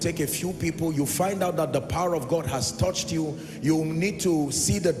going to take a few people. You find out that the power of God has touched you. You need to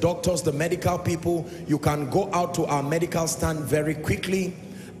see the doctors, the medical people. You can go out to our medical stand very quickly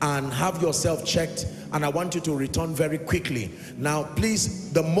and have yourself checked. And I want you to return very quickly. Now,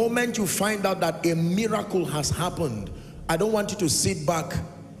 please, the moment you find out that a miracle has happened, I don't want you to sit back.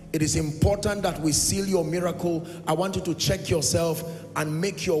 It is important that we seal your miracle. I want you to check yourself and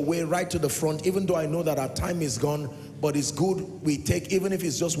make your way right to the front, even though I know that our time is gone. But it's good we take, even if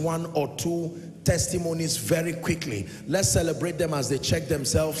it's just 1 or 2 testimonies, very quickly. Let's celebrate them as they check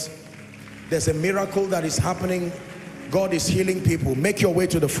themselves. There's a miracle that is happening. God is healing people. Make your way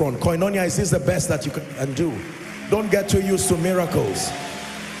to the front. Koinonia, is this the best that you can do? Don't get too used to miracles.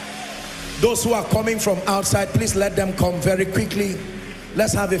 Those who are coming from outside, please let them come very quickly.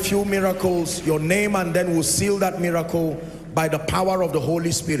 Let's have a few miracles, your name, and then we'll seal that miracle by the power of the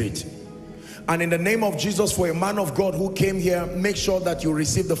Holy Spirit. And in the name of Jesus, for a man of God who came here, make sure that you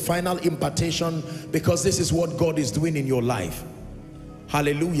receive the final impartation, because this is what God is doing in your life.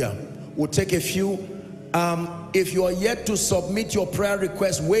 Hallelujah. We'll take a few. If you are yet to submit your prayer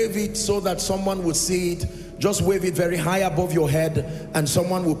request, wave it so that someone will see it. Just wave it very high above your head and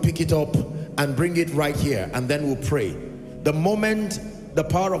someone will pick it up and bring it right here, and then we'll pray. The moment the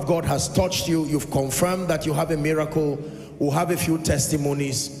power of God has touched you, you've confirmed that you have a miracle. We'll have a few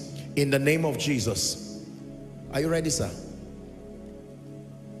testimonies in the name of Jesus. Are you ready, sir?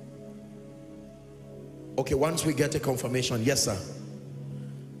 Okay, once we get a confirmation. Yes, sir.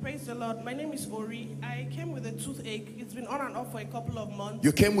 Praise the Lord. My name is Ori. I came with a toothache. It's been on and off for a couple of months.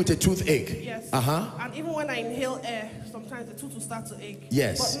 You came with a toothache? Yes. Uh-huh. And even when I inhale air, sometimes the tooth will start to ache.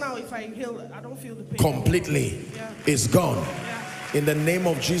 Yes. But now if I inhale, I don't feel the pain. Completely. Yeah. It's gone. Yeah. In the name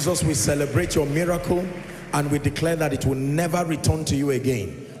of Jesus, we celebrate your miracle and we declare that it will never return to you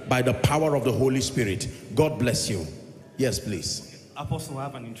again by the power of the Holy Spirit. God bless you. Yes, please. Apostle, I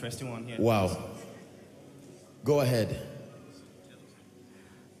have an interesting one here. Wow. Go ahead.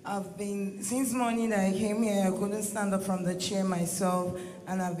 I've been, since morning that I came here, I couldn't stand up from the chair myself,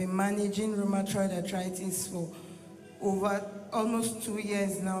 and I've been managing rheumatoid arthritis for over almost 2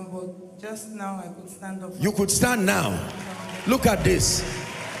 years now, but just now I could stand up. You could stand now. Look at this.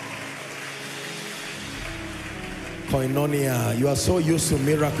 Koinonia, you are so used to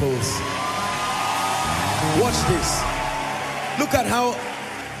miracles. Watch this. Look at how,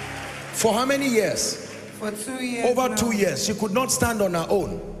 for how many years? For 2 years. Over now. 2 years. She could not stand on her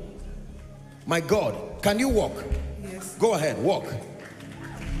own. My God. Can you walk? Yes. Go ahead, walk.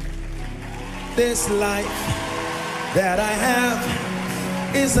 This life that I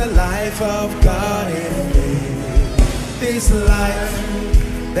have is a life of God in me. This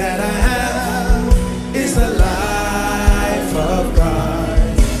life that I have is a life of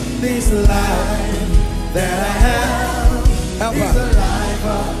God. This life that I have is a life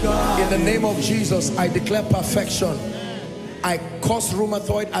of God. In the name of Jesus, I declare perfection. I cause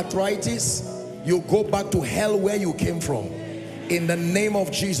rheumatoid arthritis. You go back to hell where you came from. In the name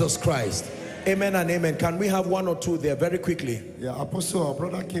of Jesus Christ. Amen and amen. Can we have one or two there very quickly? Yeah, Apostle, our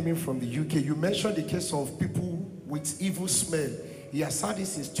brother came in from the UK. You mentioned the case of people with evil smell. He has had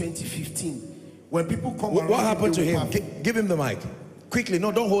this since 2015. When people come around, what happened to him? Give him the mic. Quickly.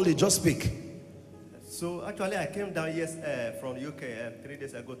 No, don't hold it. Just speak. So actually, I came down from the UK 3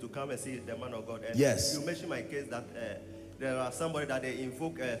 days ago to come and see the man of God. And yes. You mentioned my case that there are somebody that they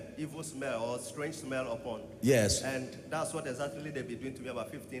invoke evil smell or strange smell upon. Yes. And that's what exactly they've been doing to me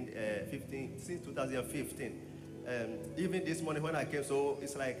about 15 since 2015. Even this morning when I came, so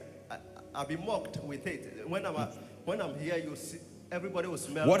it's like I've been mocked with it. When I'm here, you see. Everybody will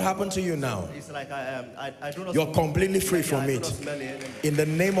smell. What happened to you now? It's like I do not. You're completely free from it. In the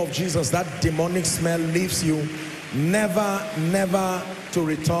name of Jesus, that demonic smell leaves you, never to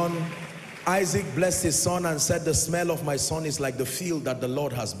return. Isaac blessed his son and said, the smell of my son is like the field that the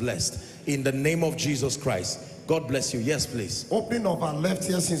Lord has blessed. In the name of Jesus Christ. God bless you. Yes, please. Opening of her left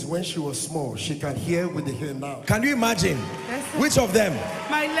ear since when she was small. She can hear with the hair now. Can you imagine? Yes, which of them?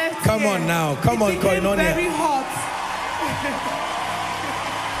 My left Come ear. on now. Come on, Koinonia. Very hot.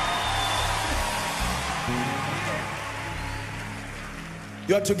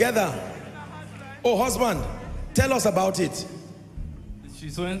 You're together. Oh, husband, tell us about it.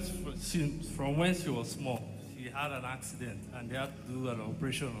 From when she was small, she had an accident and they had to do an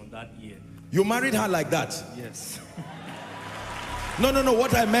operation on that ear. You married her like that? Yes. No.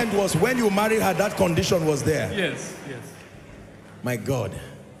 What I meant was when you married her, that condition was there. Yes. My God.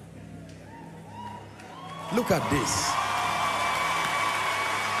 Look at this.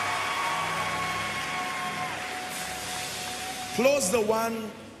 Close the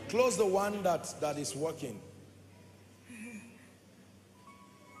one that is working.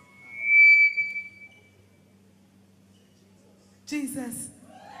 Jesus.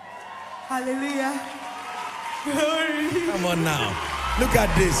 Hallelujah. Glory. Come on now. Look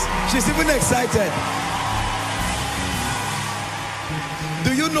at this. She's even excited.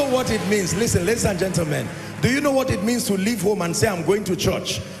 Do you know what it means? Listen, ladies and gentlemen. Do you know what it means to leave home and say, I'm going to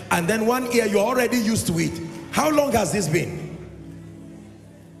church? And then 1 year, you're already used to it. How long has this been?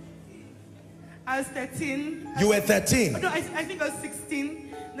 I was 13. You were 13? No, I think I was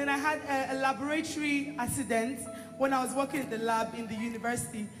 16. Then I had a laboratory accident when I was working in the lab in the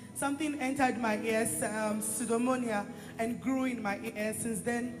university. Something entered my ear, pseudomonia, and grew in my ear. Since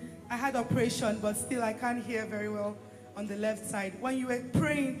then, I had operation, but still I can't hear very well on the left side. When you were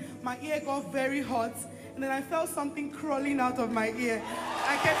praying, my ear got very hot, and then I felt something crawling out of my ear.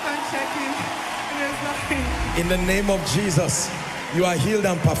 I kept on checking, and there's nothing. In the name of Jesus, you are healed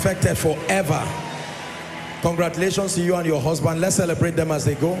and perfected forever. Congratulations to you and your husband. Let's celebrate them as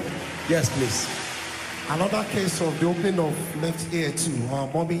they go. Yes, please. Another case of the opening of left ear too.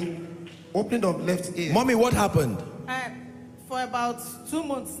 Mommy, opening of left ear. Mommy, what happened? For about 2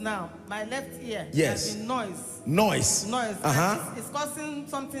 months now, my left ear yes. has been noise. Noise? Noise. It's causing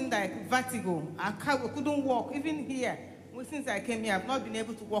something like vertigo. I couldn't walk. Even here, since I came here, I've not been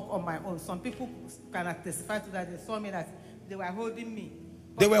able to walk on my own. Some people can testify to that. They saw me that they were holding me.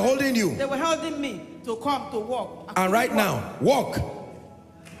 They were holding you? They were holding me to come to walk. And right now, walk.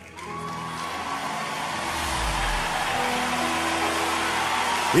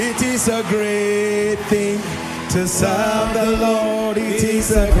 It is a great thing to serve the Lord. It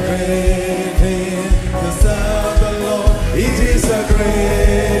is a great thing to serve the Lord. It is a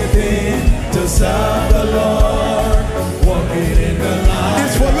great thing to serve the Lord. Walking in the light.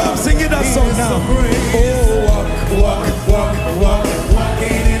 It's for you. I'm singing that song now. Oh, walk, walk, walk, walk.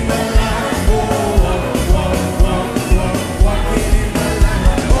 Walking in the light. Oh, walk, walk, walk, walk. Walking in the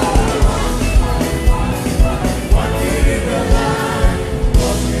light. Oh, walking in the light.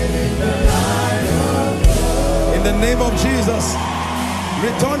 Walking in the light of God. In the name of Jesus,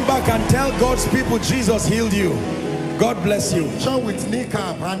 return back and tell God's people Jesus healed you. God bless you. Show with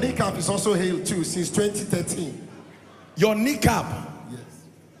kneecap, and kneecap is also healed too since 2013. Your kneecap? Yes.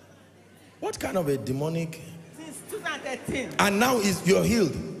 What kind of a demonic? Since 2013. And now you're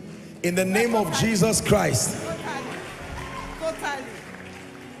healed in the name of Jesus Christ. Totally.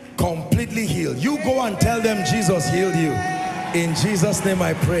 Completely healed. You go and tell them Jesus healed you. In Jesus' name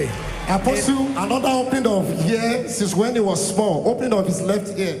I pray. Apostle, another opening of ear since when he was small. Opening of his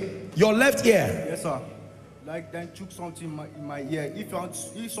left ear. Your left ear? Yes, sir. Like then took something in my ear. If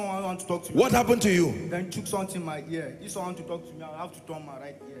someone wants to talk to me. What happened to you? Then took something in my ear. If someone wants to talk to me, I have to turn my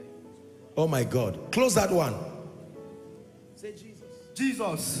right ear. Oh my God. Close that one. Say Jesus.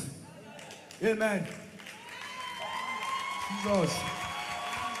 Jesus. Amen. Jesus.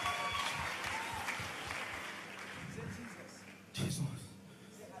 Jesus.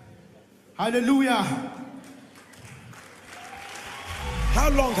 Hallelujah. How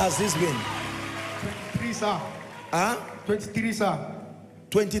long has this been? 23, sir. Huh? 23, sir.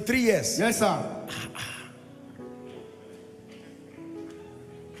 23 years? Yes, sir.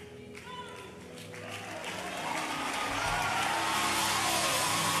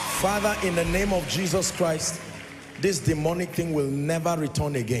 Father, in the name of Jesus Christ, this demonic thing will never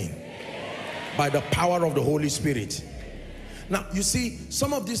return again. By the power of the Holy Spirit. Now, you see,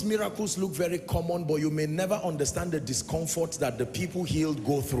 some of these miracles look very common, but you may never understand the discomfort that the people healed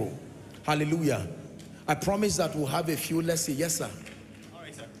go through. Hallelujah. I promise that we'll have a few. Let's see. Yes, sir. All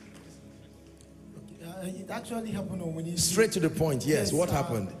right, sir. It actually happened when he... Straight to the point. Yes. What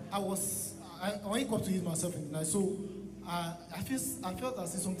happened? I wake up to use myself in the night. So I felt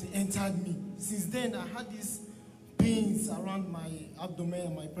as if something entered me. Since then, I had these pains around my abdomen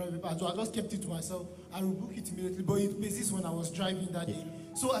and my private part. So I just kept it to myself. I rebuked it immediately, but it persists when I was driving that day.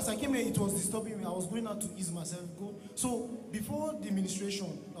 So as I came here, it was disturbing me. I was going out to ease myself. So before the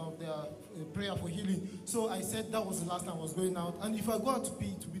ministration of the prayer for healing, so I said that was the last time I was going out. And if I go out to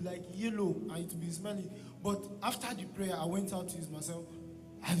pee, it would be like yellow and it would be smelly. But after the prayer, I went out to ease myself,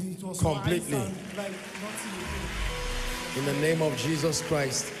 and it was completely like nothing again. In the name of Jesus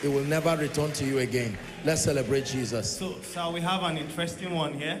Christ, it will never return to you again. Let's celebrate Jesus. So we have an interesting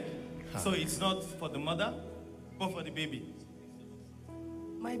one here. So it's not for the mother, but for the baby.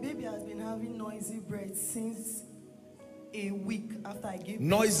 My baby has been having noisy breath since a week after I gave birth.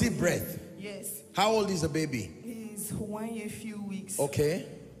 Noisy breath? Yes. How old is the baby? He's 1 year, few weeks. Okay.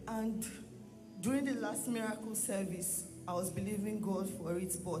 And during the last miracle service, I was believing God for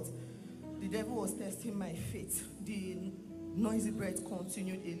it, but the devil was testing my faith. The noisy breath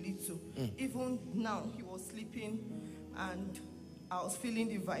continued a little. Even now, he was sleeping and I was feeling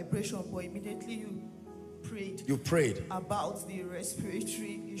the vibration, but immediately you prayed. You prayed? About the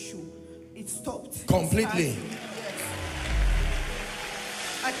respiratory issue. It stopped. Completely? Yes.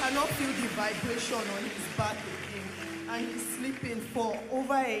 I cannot feel the vibration on his back again. And he's sleeping for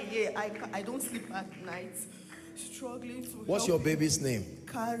over a year. I don't sleep at night. Struggling to What's your baby's name?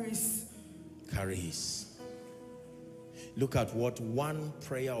 Caris. Caris. Look at what one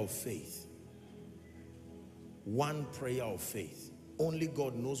prayer of faith. One prayer of faith. Only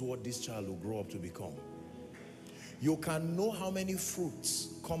God knows what this child will grow up to become. You can know how many fruits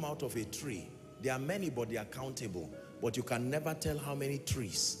come out of a tree. There are many, but they are countable. But you can never tell how many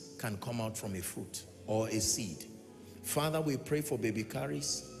trees can come out from a fruit or a seed. Father, we pray for baby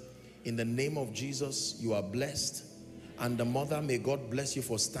Caris. In the name of Jesus, you are blessed. And the mother, may God bless you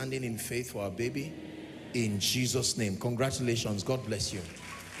for standing in faith for our baby. In Jesus' name. Congratulations. God bless you.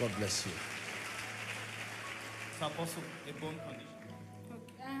 God bless you. It's Apostle, a bone condition.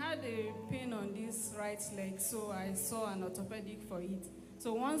 Okay. I had a pain on this right leg, so I saw an orthopedic for it.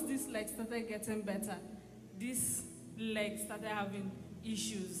 So once this leg started getting better, this leg started having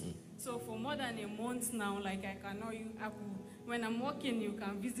issues. So for more than a month now, like when I'm walking, you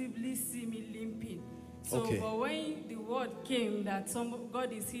can visibly see me limping. So, but when the word came that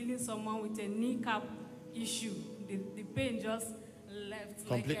God is healing someone with a kneecap issue, the pain just left.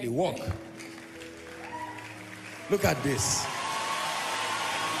 Completely. Walk. Look at this.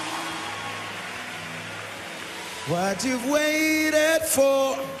 What you've waited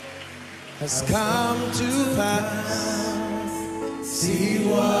for has come to pass. See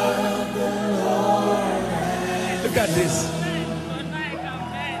what the Lord has. Look at this.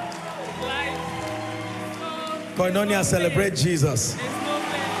 Koinonia, celebrate Jesus.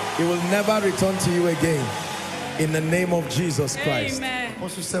 He will never return to you again. In the name of Jesus Christ. Amen.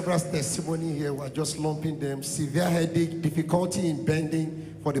 Also, several testimony here. We're just lumping them. Severe headache, difficulty in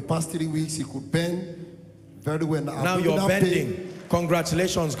bending. For the past 3 weeks, he could bend very well. Now you're bending. Pain.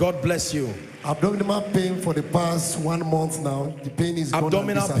 Congratulations. God bless you. Abdominal pain for the past 1 month now. The pain is gone.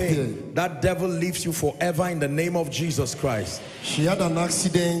 Abdominal pain. That devil leaves you forever in the name of Jesus Christ. She had an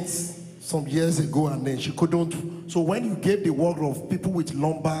accident some years ago and then she couldn't. So when you gave the word of people with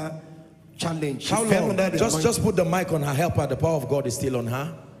lumbar challenge, how long? Just put the mic on her. Help her. The power of God is still on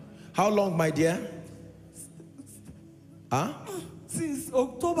her. How long, my dear? Huh? Since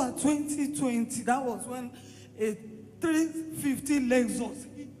October 2020. That was when a 350 Lexus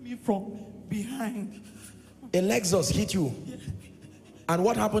hit me from behind. A Lexus hit you? Yeah. And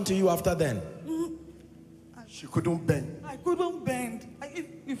what happened to you after then? She couldn't bend. I couldn't bend.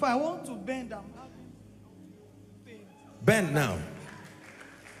 If I want to bend, I'm having pain. Bend now.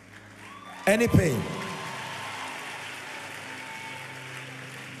 Any pain?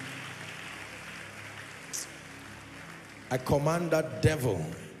 I command that devil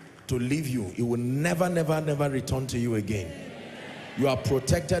to leave you. He will never, never, never return to you again. You are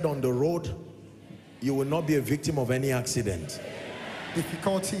protected on the road. You will not be a victim of any accident.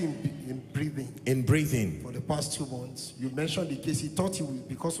 Difficulty in breathing. In breathing. For the past 2 months. You mentioned the case. He thought he was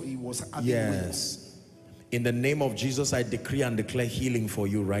because he was having yes. In the name of Jesus, I decree and declare healing for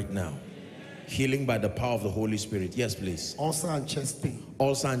you right now. Healing by the power of the Holy Spirit. Yes, please. Ulcer and chest pain.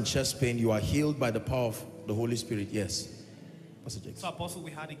 Ulcer and chest pain. You are healed by the power of the Holy Spirit. Yes. So, Apostle,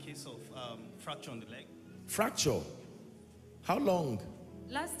 we had a case of fracture on the leg. Fracture? How long?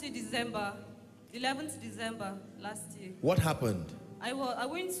 Last year, December. 11th December last year. What happened? I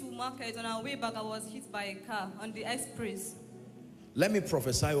went to market. On our way back, I was hit by a car on the express. Let me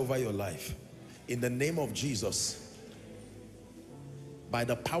prophesy over your life. In the name of Jesus, by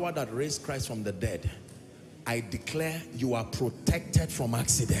the power that raised Christ from the dead, I declare you are protected from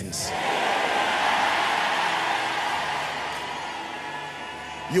accidents.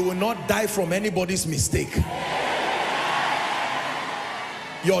 You will not die from anybody's mistake.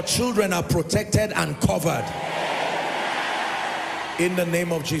 Your children are protected and covered. In the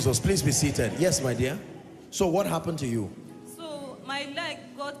name of Jesus. Please be seated. Yes, my dear. So what happened to you? So my leg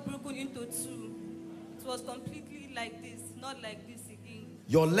got broken into two. It was completely like this, not like this again.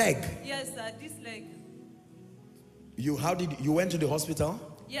 Your leg? Yes, sir, this leg. You went to the hospital?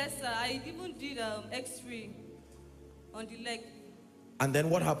 Yes, sir. I even did x-ray on the leg. And then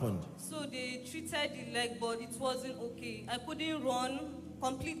what happened? So they treated the leg, but it wasn't okay. I couldn't run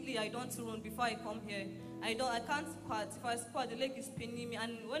completely. I don't run before I come here. I can't squat. If I squat, the leg is paining me.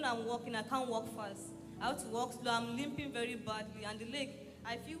 And when I'm walking, I can't walk fast. I have to walk slow. I'm limping very badly. And the leg,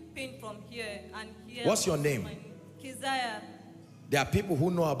 I feel pain from here and here. What's your name? Keziah. There are people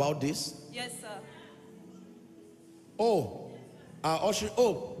who know about this? Yes, sir.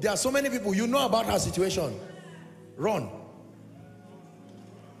 There are so many people. You know about her situation. Run.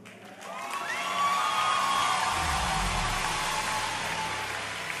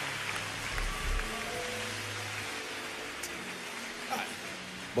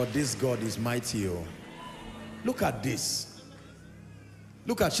 But this God is mighty. Oh. Look at this.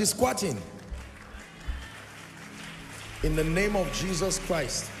 Look at, she's squatting. In the name of Jesus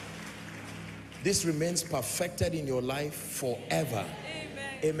Christ, this remains perfected in your life forever.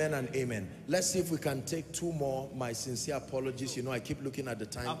 Amen. Amen and amen. Let's see if we can take 2 more. My sincere apologies. You know, I keep looking at the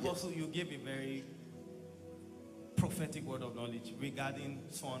time. Apostle, you gave a very prophetic word of knowledge regarding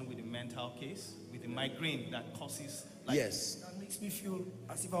someone with a mental case, with a migraine that causes... yes. That makes me feel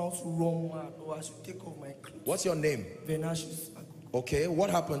as if I want to run mad or I should take off my clothes. What's your name? Venashis. Okay, what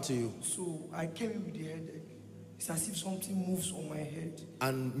happened to you? So I came in with the headache. It's as if something moves on my head.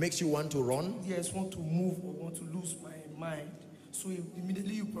 And makes you want to run? Yes, want to move or want to lose my mind. So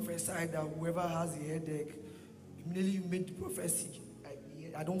immediately you prophesied that whoever has a headache, immediately you made the prophecy.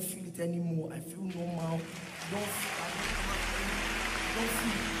 I don't feel it anymore. I feel normal. I don't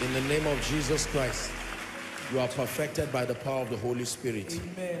feel it. In the name of Jesus Christ, you are perfected by the power of the Holy Spirit.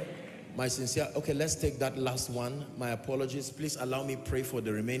 Amen. My sincere, okay, let's take that last one. My apologies. Please allow me pray for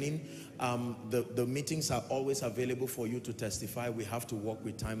the remaining. The meetings are always available for you to testify. We have to work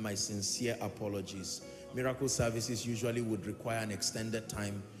with time. My sincere apologies. Miracle services usually would require an extended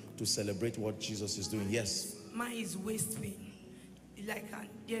time to celebrate what Jesus is doing. Yes? Mine is waist pain. Like,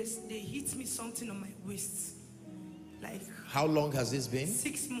 yes, they hit me something on my waist. Like, how long has this been?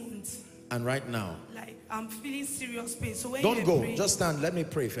 6 months. And right now? Like, I'm feeling serious pain. So when Don't go. praying, just stand. Let me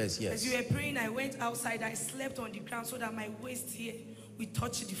pray first. Yes. As you were praying, I went outside. I slept on the ground so that my waist here will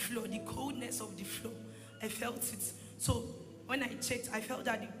touch the floor. The coldness of the floor, I felt it. So when I checked, I felt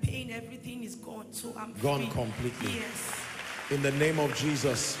that the pain, everything is gone. So I'm gone free. completely. Yes. In the name of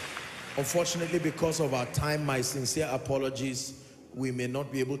Jesus. Unfortunately, because of our time, my sincere apologies. We may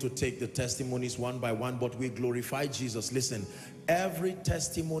not be able to take the testimonies one by one, but we glorify Jesus. Listen, every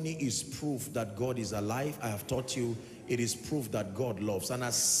testimony is proof that God is alive. I have taught you it is proof that God loves. And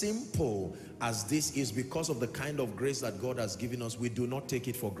as simple as this is, because of the kind of grace that God has given us, we do not take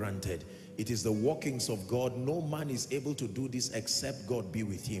it for granted. It is the workings of God. No man is able to do this except God be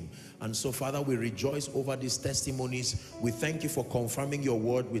with him. And so, Father, we rejoice over these testimonies. We thank you for confirming your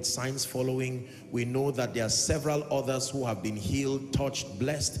word with signs following. We know that there are several others who have been healed, touched,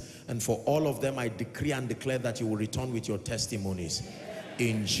 blessed. And for all of them, I decree and declare that you will return with your testimonies.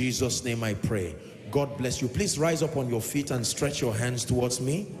 In Jesus' name I pray. God bless you. Please rise up on your feet and stretch your hands towards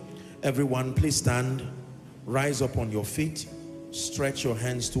me. Everyone, please stand. Rise up on your feet. Stretch your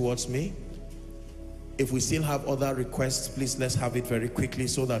hands towards me. If we still have other requests, please let's have it very quickly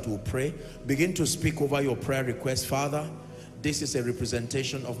so that we'll pray. Begin to speak over your prayer request. Father, this is a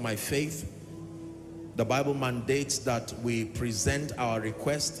representation of my faith. The Bible mandates that we present our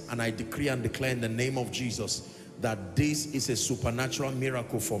request, and I decree and declare in the name of Jesus that this is a supernatural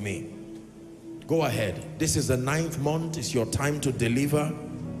miracle for me. Go ahead. This is the 9th month. It's your time to deliver.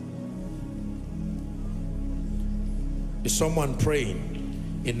 Is someone praying?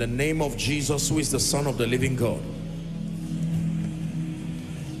 In the name of Jesus, who is the Son of the living God.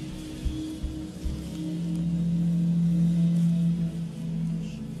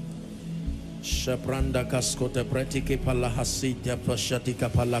 Shabranda kaskote pratike palahasita pashatika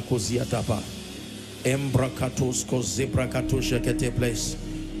palakoziatapa. Embrakatos zebrakatoshekete place.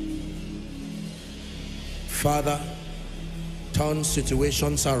 Father, turn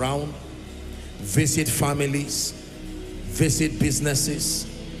situations around. Visit families. Visit businesses.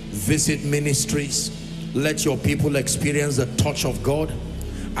 Visit ministries. Let your people experience the touch of God.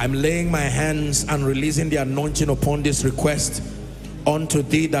 I'm laying my hands and releasing the anointing upon this request. Unto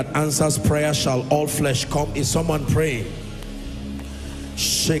thee that answers prayer shall all flesh come. Is someone praying?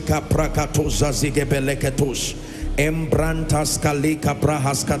 Sheka prakatoza zigebeleketosh. Embrantas kalika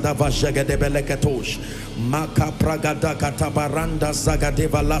brahas kadava jegedebeleketosh. Maka pragada katabaranda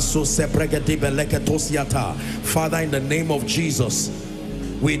zagadeva lasso sebregedebeleketos yata. Father, in the name of Jesus,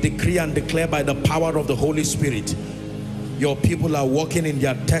 we decree and declare by the power of the Holy Spirit, your people are walking in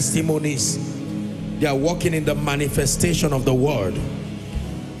their testimonies. They are walking in the manifestation of the word.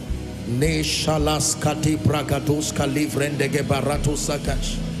 Ne shalas kati bragados kalivrendege barato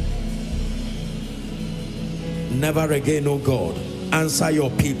sakash. Never again, oh God, answer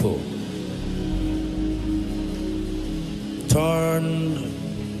your people. Turn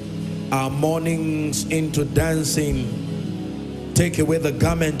our mornings into dancing. Take away the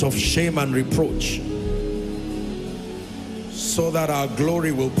garment of shame and reproach, so that our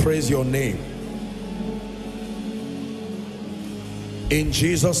glory will praise your name. In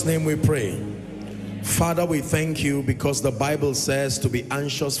Jesus' name we pray. Father, we thank you because the Bible says to be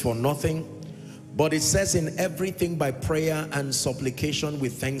anxious for nothing, but it says in everything by prayer and supplication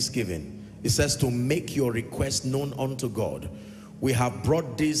with thanksgiving. It says to make your request known unto God. We have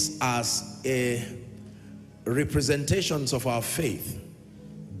brought this as a representations of our faith,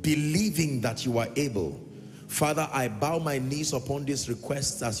 believing that you are able. Father, I bow my knees upon this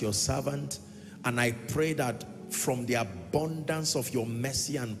request as your servant, and I pray that from the abundance of your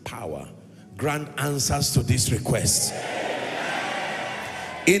mercy and power, grant answers to this request.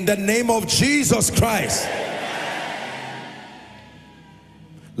 In the name of Jesus Christ,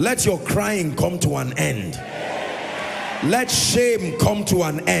 let your crying come to an end. Let shame come to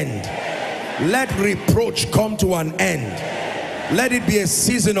an end. Let reproach come to an end. Let it be a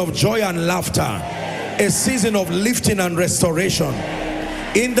season of joy and laughter, a season of lifting and restoration.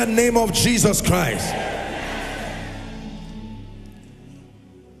 In the name of Jesus Christ.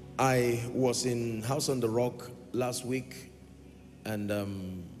 I was in House on the Rock last week, and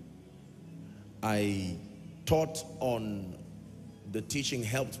I taught on the teaching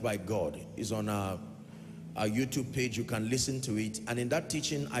Helped by God. It's on our YouTube page. You can listen to it. And in that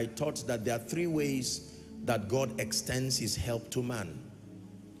teaching, I taught that there are 3 ways that God extends his help to man.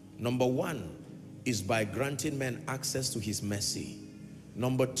 Number 1 is by granting men access to his mercy.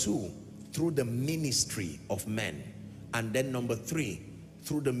 Number 2, through the ministry of men. And then number 3,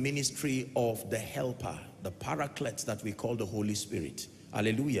 through the ministry of the helper, the paraclete that we call the Holy Spirit.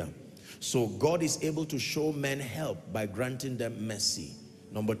 Hallelujah. So God is able to show men help by granting them mercy.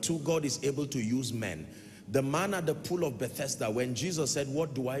 Number two, God is able to use men. The man at the pool of Bethesda, when Jesus said,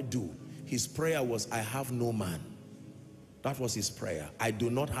 what do I do? His prayer was, I have no man. That was his prayer. I do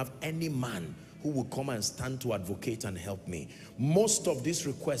not have any man who will come and stand to advocate and help me. Most of these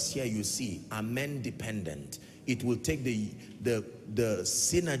requests here you see are men dependent. It will take the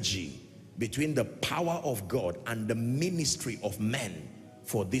synergy between the power of God and the ministry of men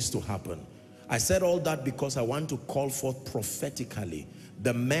for this to happen. I said all that because I want to call forth prophetically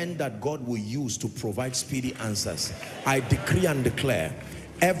the men that God will use to provide speedy answers. I decree and declare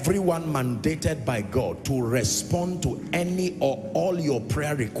everyone mandated by God to respond to any or all your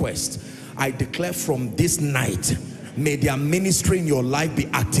prayer requests. I declare from this night, may their ministry in your life be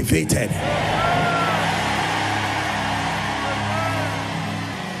activated.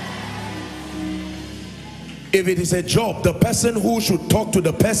 If it is a job, the person who should talk to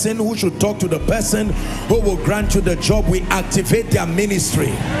the person who should talk to the person who will grant you the job, we activate their ministry.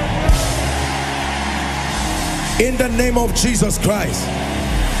 In the name of Jesus Christ.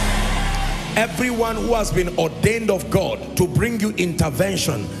 Everyone who has been ordained of God to bring you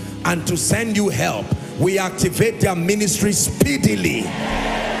intervention and to send you help, we activate their ministry speedily.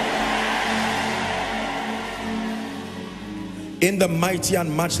 In the mighty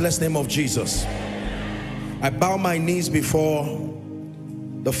and matchless name of Jesus. I bow my knees before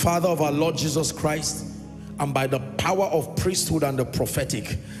the Father of our Lord Jesus Christ, and by the power of priesthood and the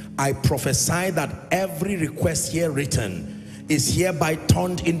prophetic, I prophesy that every request here written is hereby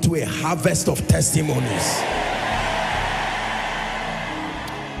turned into a harvest of testimonies.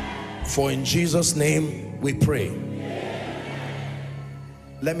 For in Jesus' name we pray.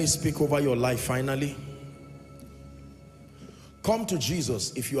 Let me speak over your life finally. Come to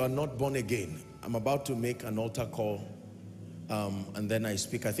Jesus if you are not born again. I'm about to make an altar call and then I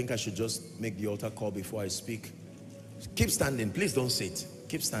speak. I think I should just make the altar call before I speak. Keep standing, please don't sit.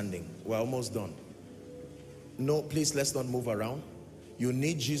 Keep standing, we're almost done. No, please, let's not move around. You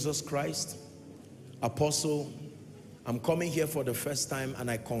need Jesus Christ. Apostle, I'm coming here for the first time and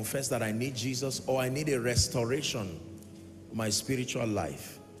I confess that I need Jesus, or I need a restoration of my spiritual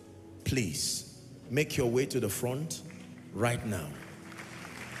life. Please, make your way to the front right now.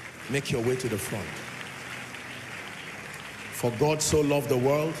 Make your way to the front. For God so loved the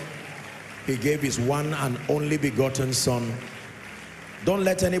world, he gave his one and only begotten Son. Don't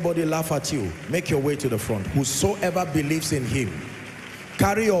let anybody laugh at you. Make your way to the front. Whosoever believes in him.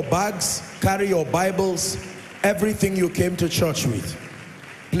 Carry your bags, carry your Bibles, everything you came to church with.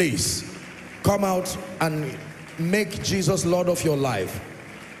 Please, come out and make Jesus Lord of your life.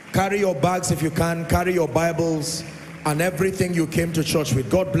 Carry your bags if you can, carry your Bibles and everything you came to church with.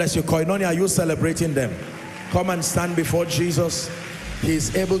 God bless you. Koinonia, are you celebrating them? Come and stand before Jesus. He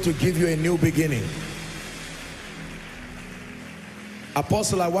is able to give you a new beginning.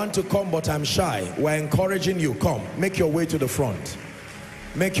 Apostle, I want to come, but I'm shy. We're encouraging you. Come, make your way to the front.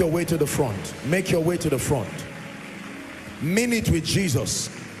 Make your way to the front. Make your way to the front. Mean it with Jesus.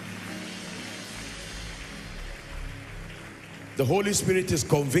 The Holy Spirit is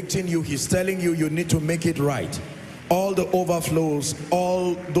convicting you. He's telling you you need to make it right. All the overflows,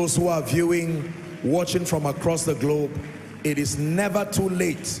 all those who are viewing, watching from across the globe, it is never too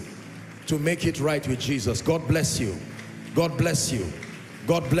late to make it right with Jesus. God bless you. God bless you.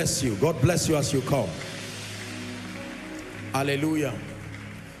 God bless you. God bless you as you come. Hallelujah.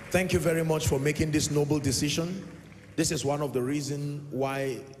 Thank you very much for making this noble decision. This is one of the reasons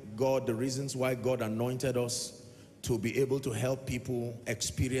why God anointed us to be able to help people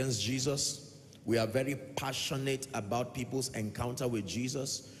experience Jesus. We are very passionate about people's encounter with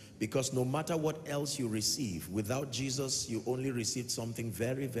Jesus, because no matter what else you receive, without Jesus, you only received something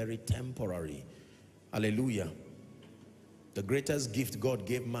very, very temporary. Hallelujah. The greatest gift God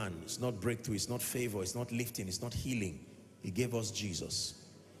gave man is not breakthrough, it's not favor, it's not lifting, it's not healing. He gave us Jesus.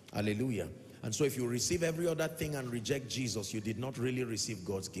 Hallelujah. And so if you receive every other thing and reject Jesus, you did not really receive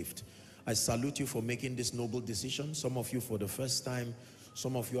God's gift. I salute you for making this noble decision. Some of you for the first time,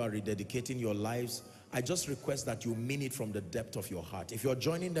 some of you are rededicating your lives. I just request that you mean it from the depth of your heart. If you're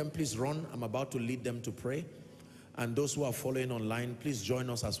joining them, please run. I'm about to lead them to pray. And those who are following online, please join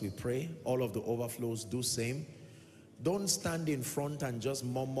us as we pray. All of the overflows, do same. Don't stand in front and just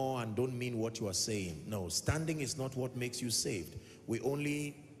murmur and don't mean what you are saying. No, standing is not what makes you saved. We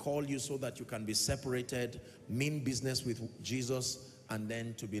only call you so that you can be separated, mean business with Jesus, and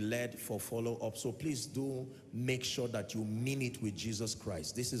then to be led for follow-up. So please do make sure that you mean it with Jesus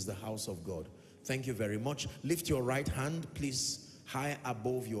Christ. This is the house of God. Thank you very much. Lift your right hand, please, high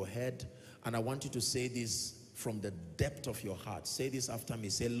above your head. And I want you to say this from the depth of your heart. Say this after me.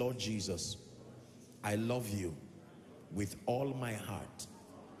 Say, Lord Jesus, I love you with all my heart.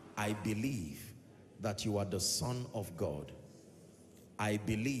 I believe that you are the Son of God. I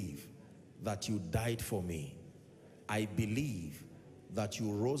believe that you died for me. I believe that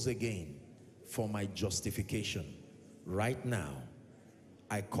you rose again for my justification. Right now,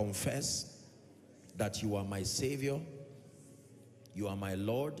 I confess that you are my Savior, you are my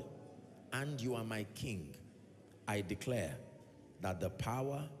Lord, and you are my King. I declare that the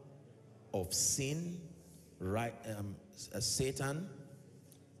power of sin, Satan,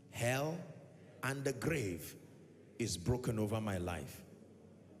 hell, and the grave is broken over my life.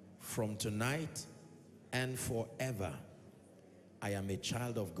 From tonight and forever, I am a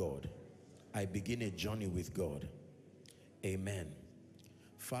child of God. I begin a journey with God. Amen.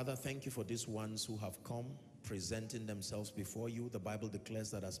 Father, thank you for these ones who have come, presenting themselves before you. The Bible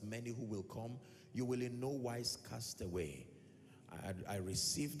declares that as many who will come, you will in no wise cast away. I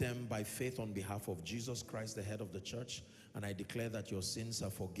receive them by faith on behalf of Jesus Christ, the head of the church, and I declare that your sins are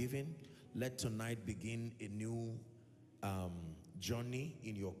forgiven. Let tonight begin a new journey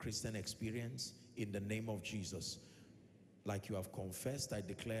in your Christian experience in the name of Jesus. Like you have confessed, I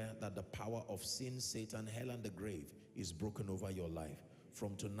declare that the power of sin, Satan, hell, and the grave is broken over your life.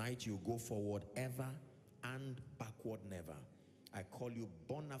 From tonight, you go forward ever and backward never. I call you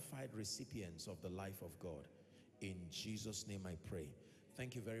bona fide recipients of the life of God. In Jesus' name I pray.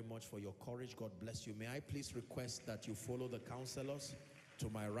 Thank you very much for your courage. God bless you. May I please request that you follow the counselors to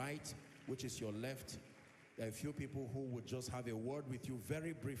my right, which is your left. There are a few people who would just have a word with you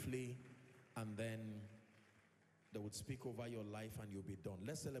very briefly, and then they would speak over your life and you'll be done.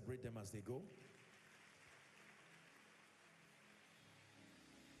 Let's celebrate them as they go.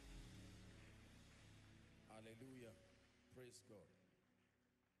 Hallelujah. Praise God.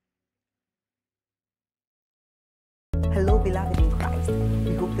 Hello, beloved in Christ.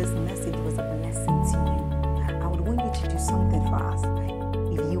 We hope this message was a blessing to you. I would want you to do something for us.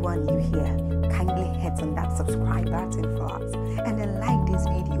 If you are new here, kindly hit on that subscribe button for us, and then like this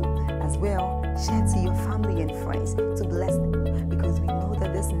video as well. Share to your family and friends to bless them, because we know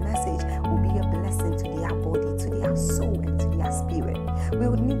that this message will be a blessing to their body, to their soul, and to their spirit. We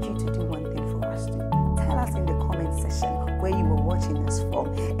would need you to do one thing for us too. Tell us in the comment section where you were watching us from,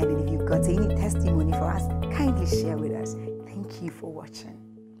 and then if you've got any testimony for us, kindly share with us. Thank you for watching.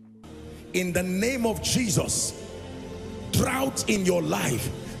 In the name of Jesus, drought in your life,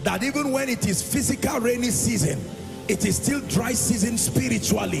 that even when it is physical rainy season, it is still dry season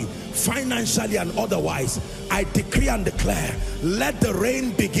spiritually, financially, and otherwise. I decree and declare, let the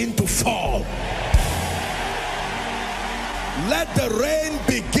rain begin to fall. Let the rain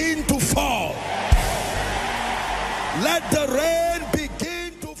begin to fall. Let the rain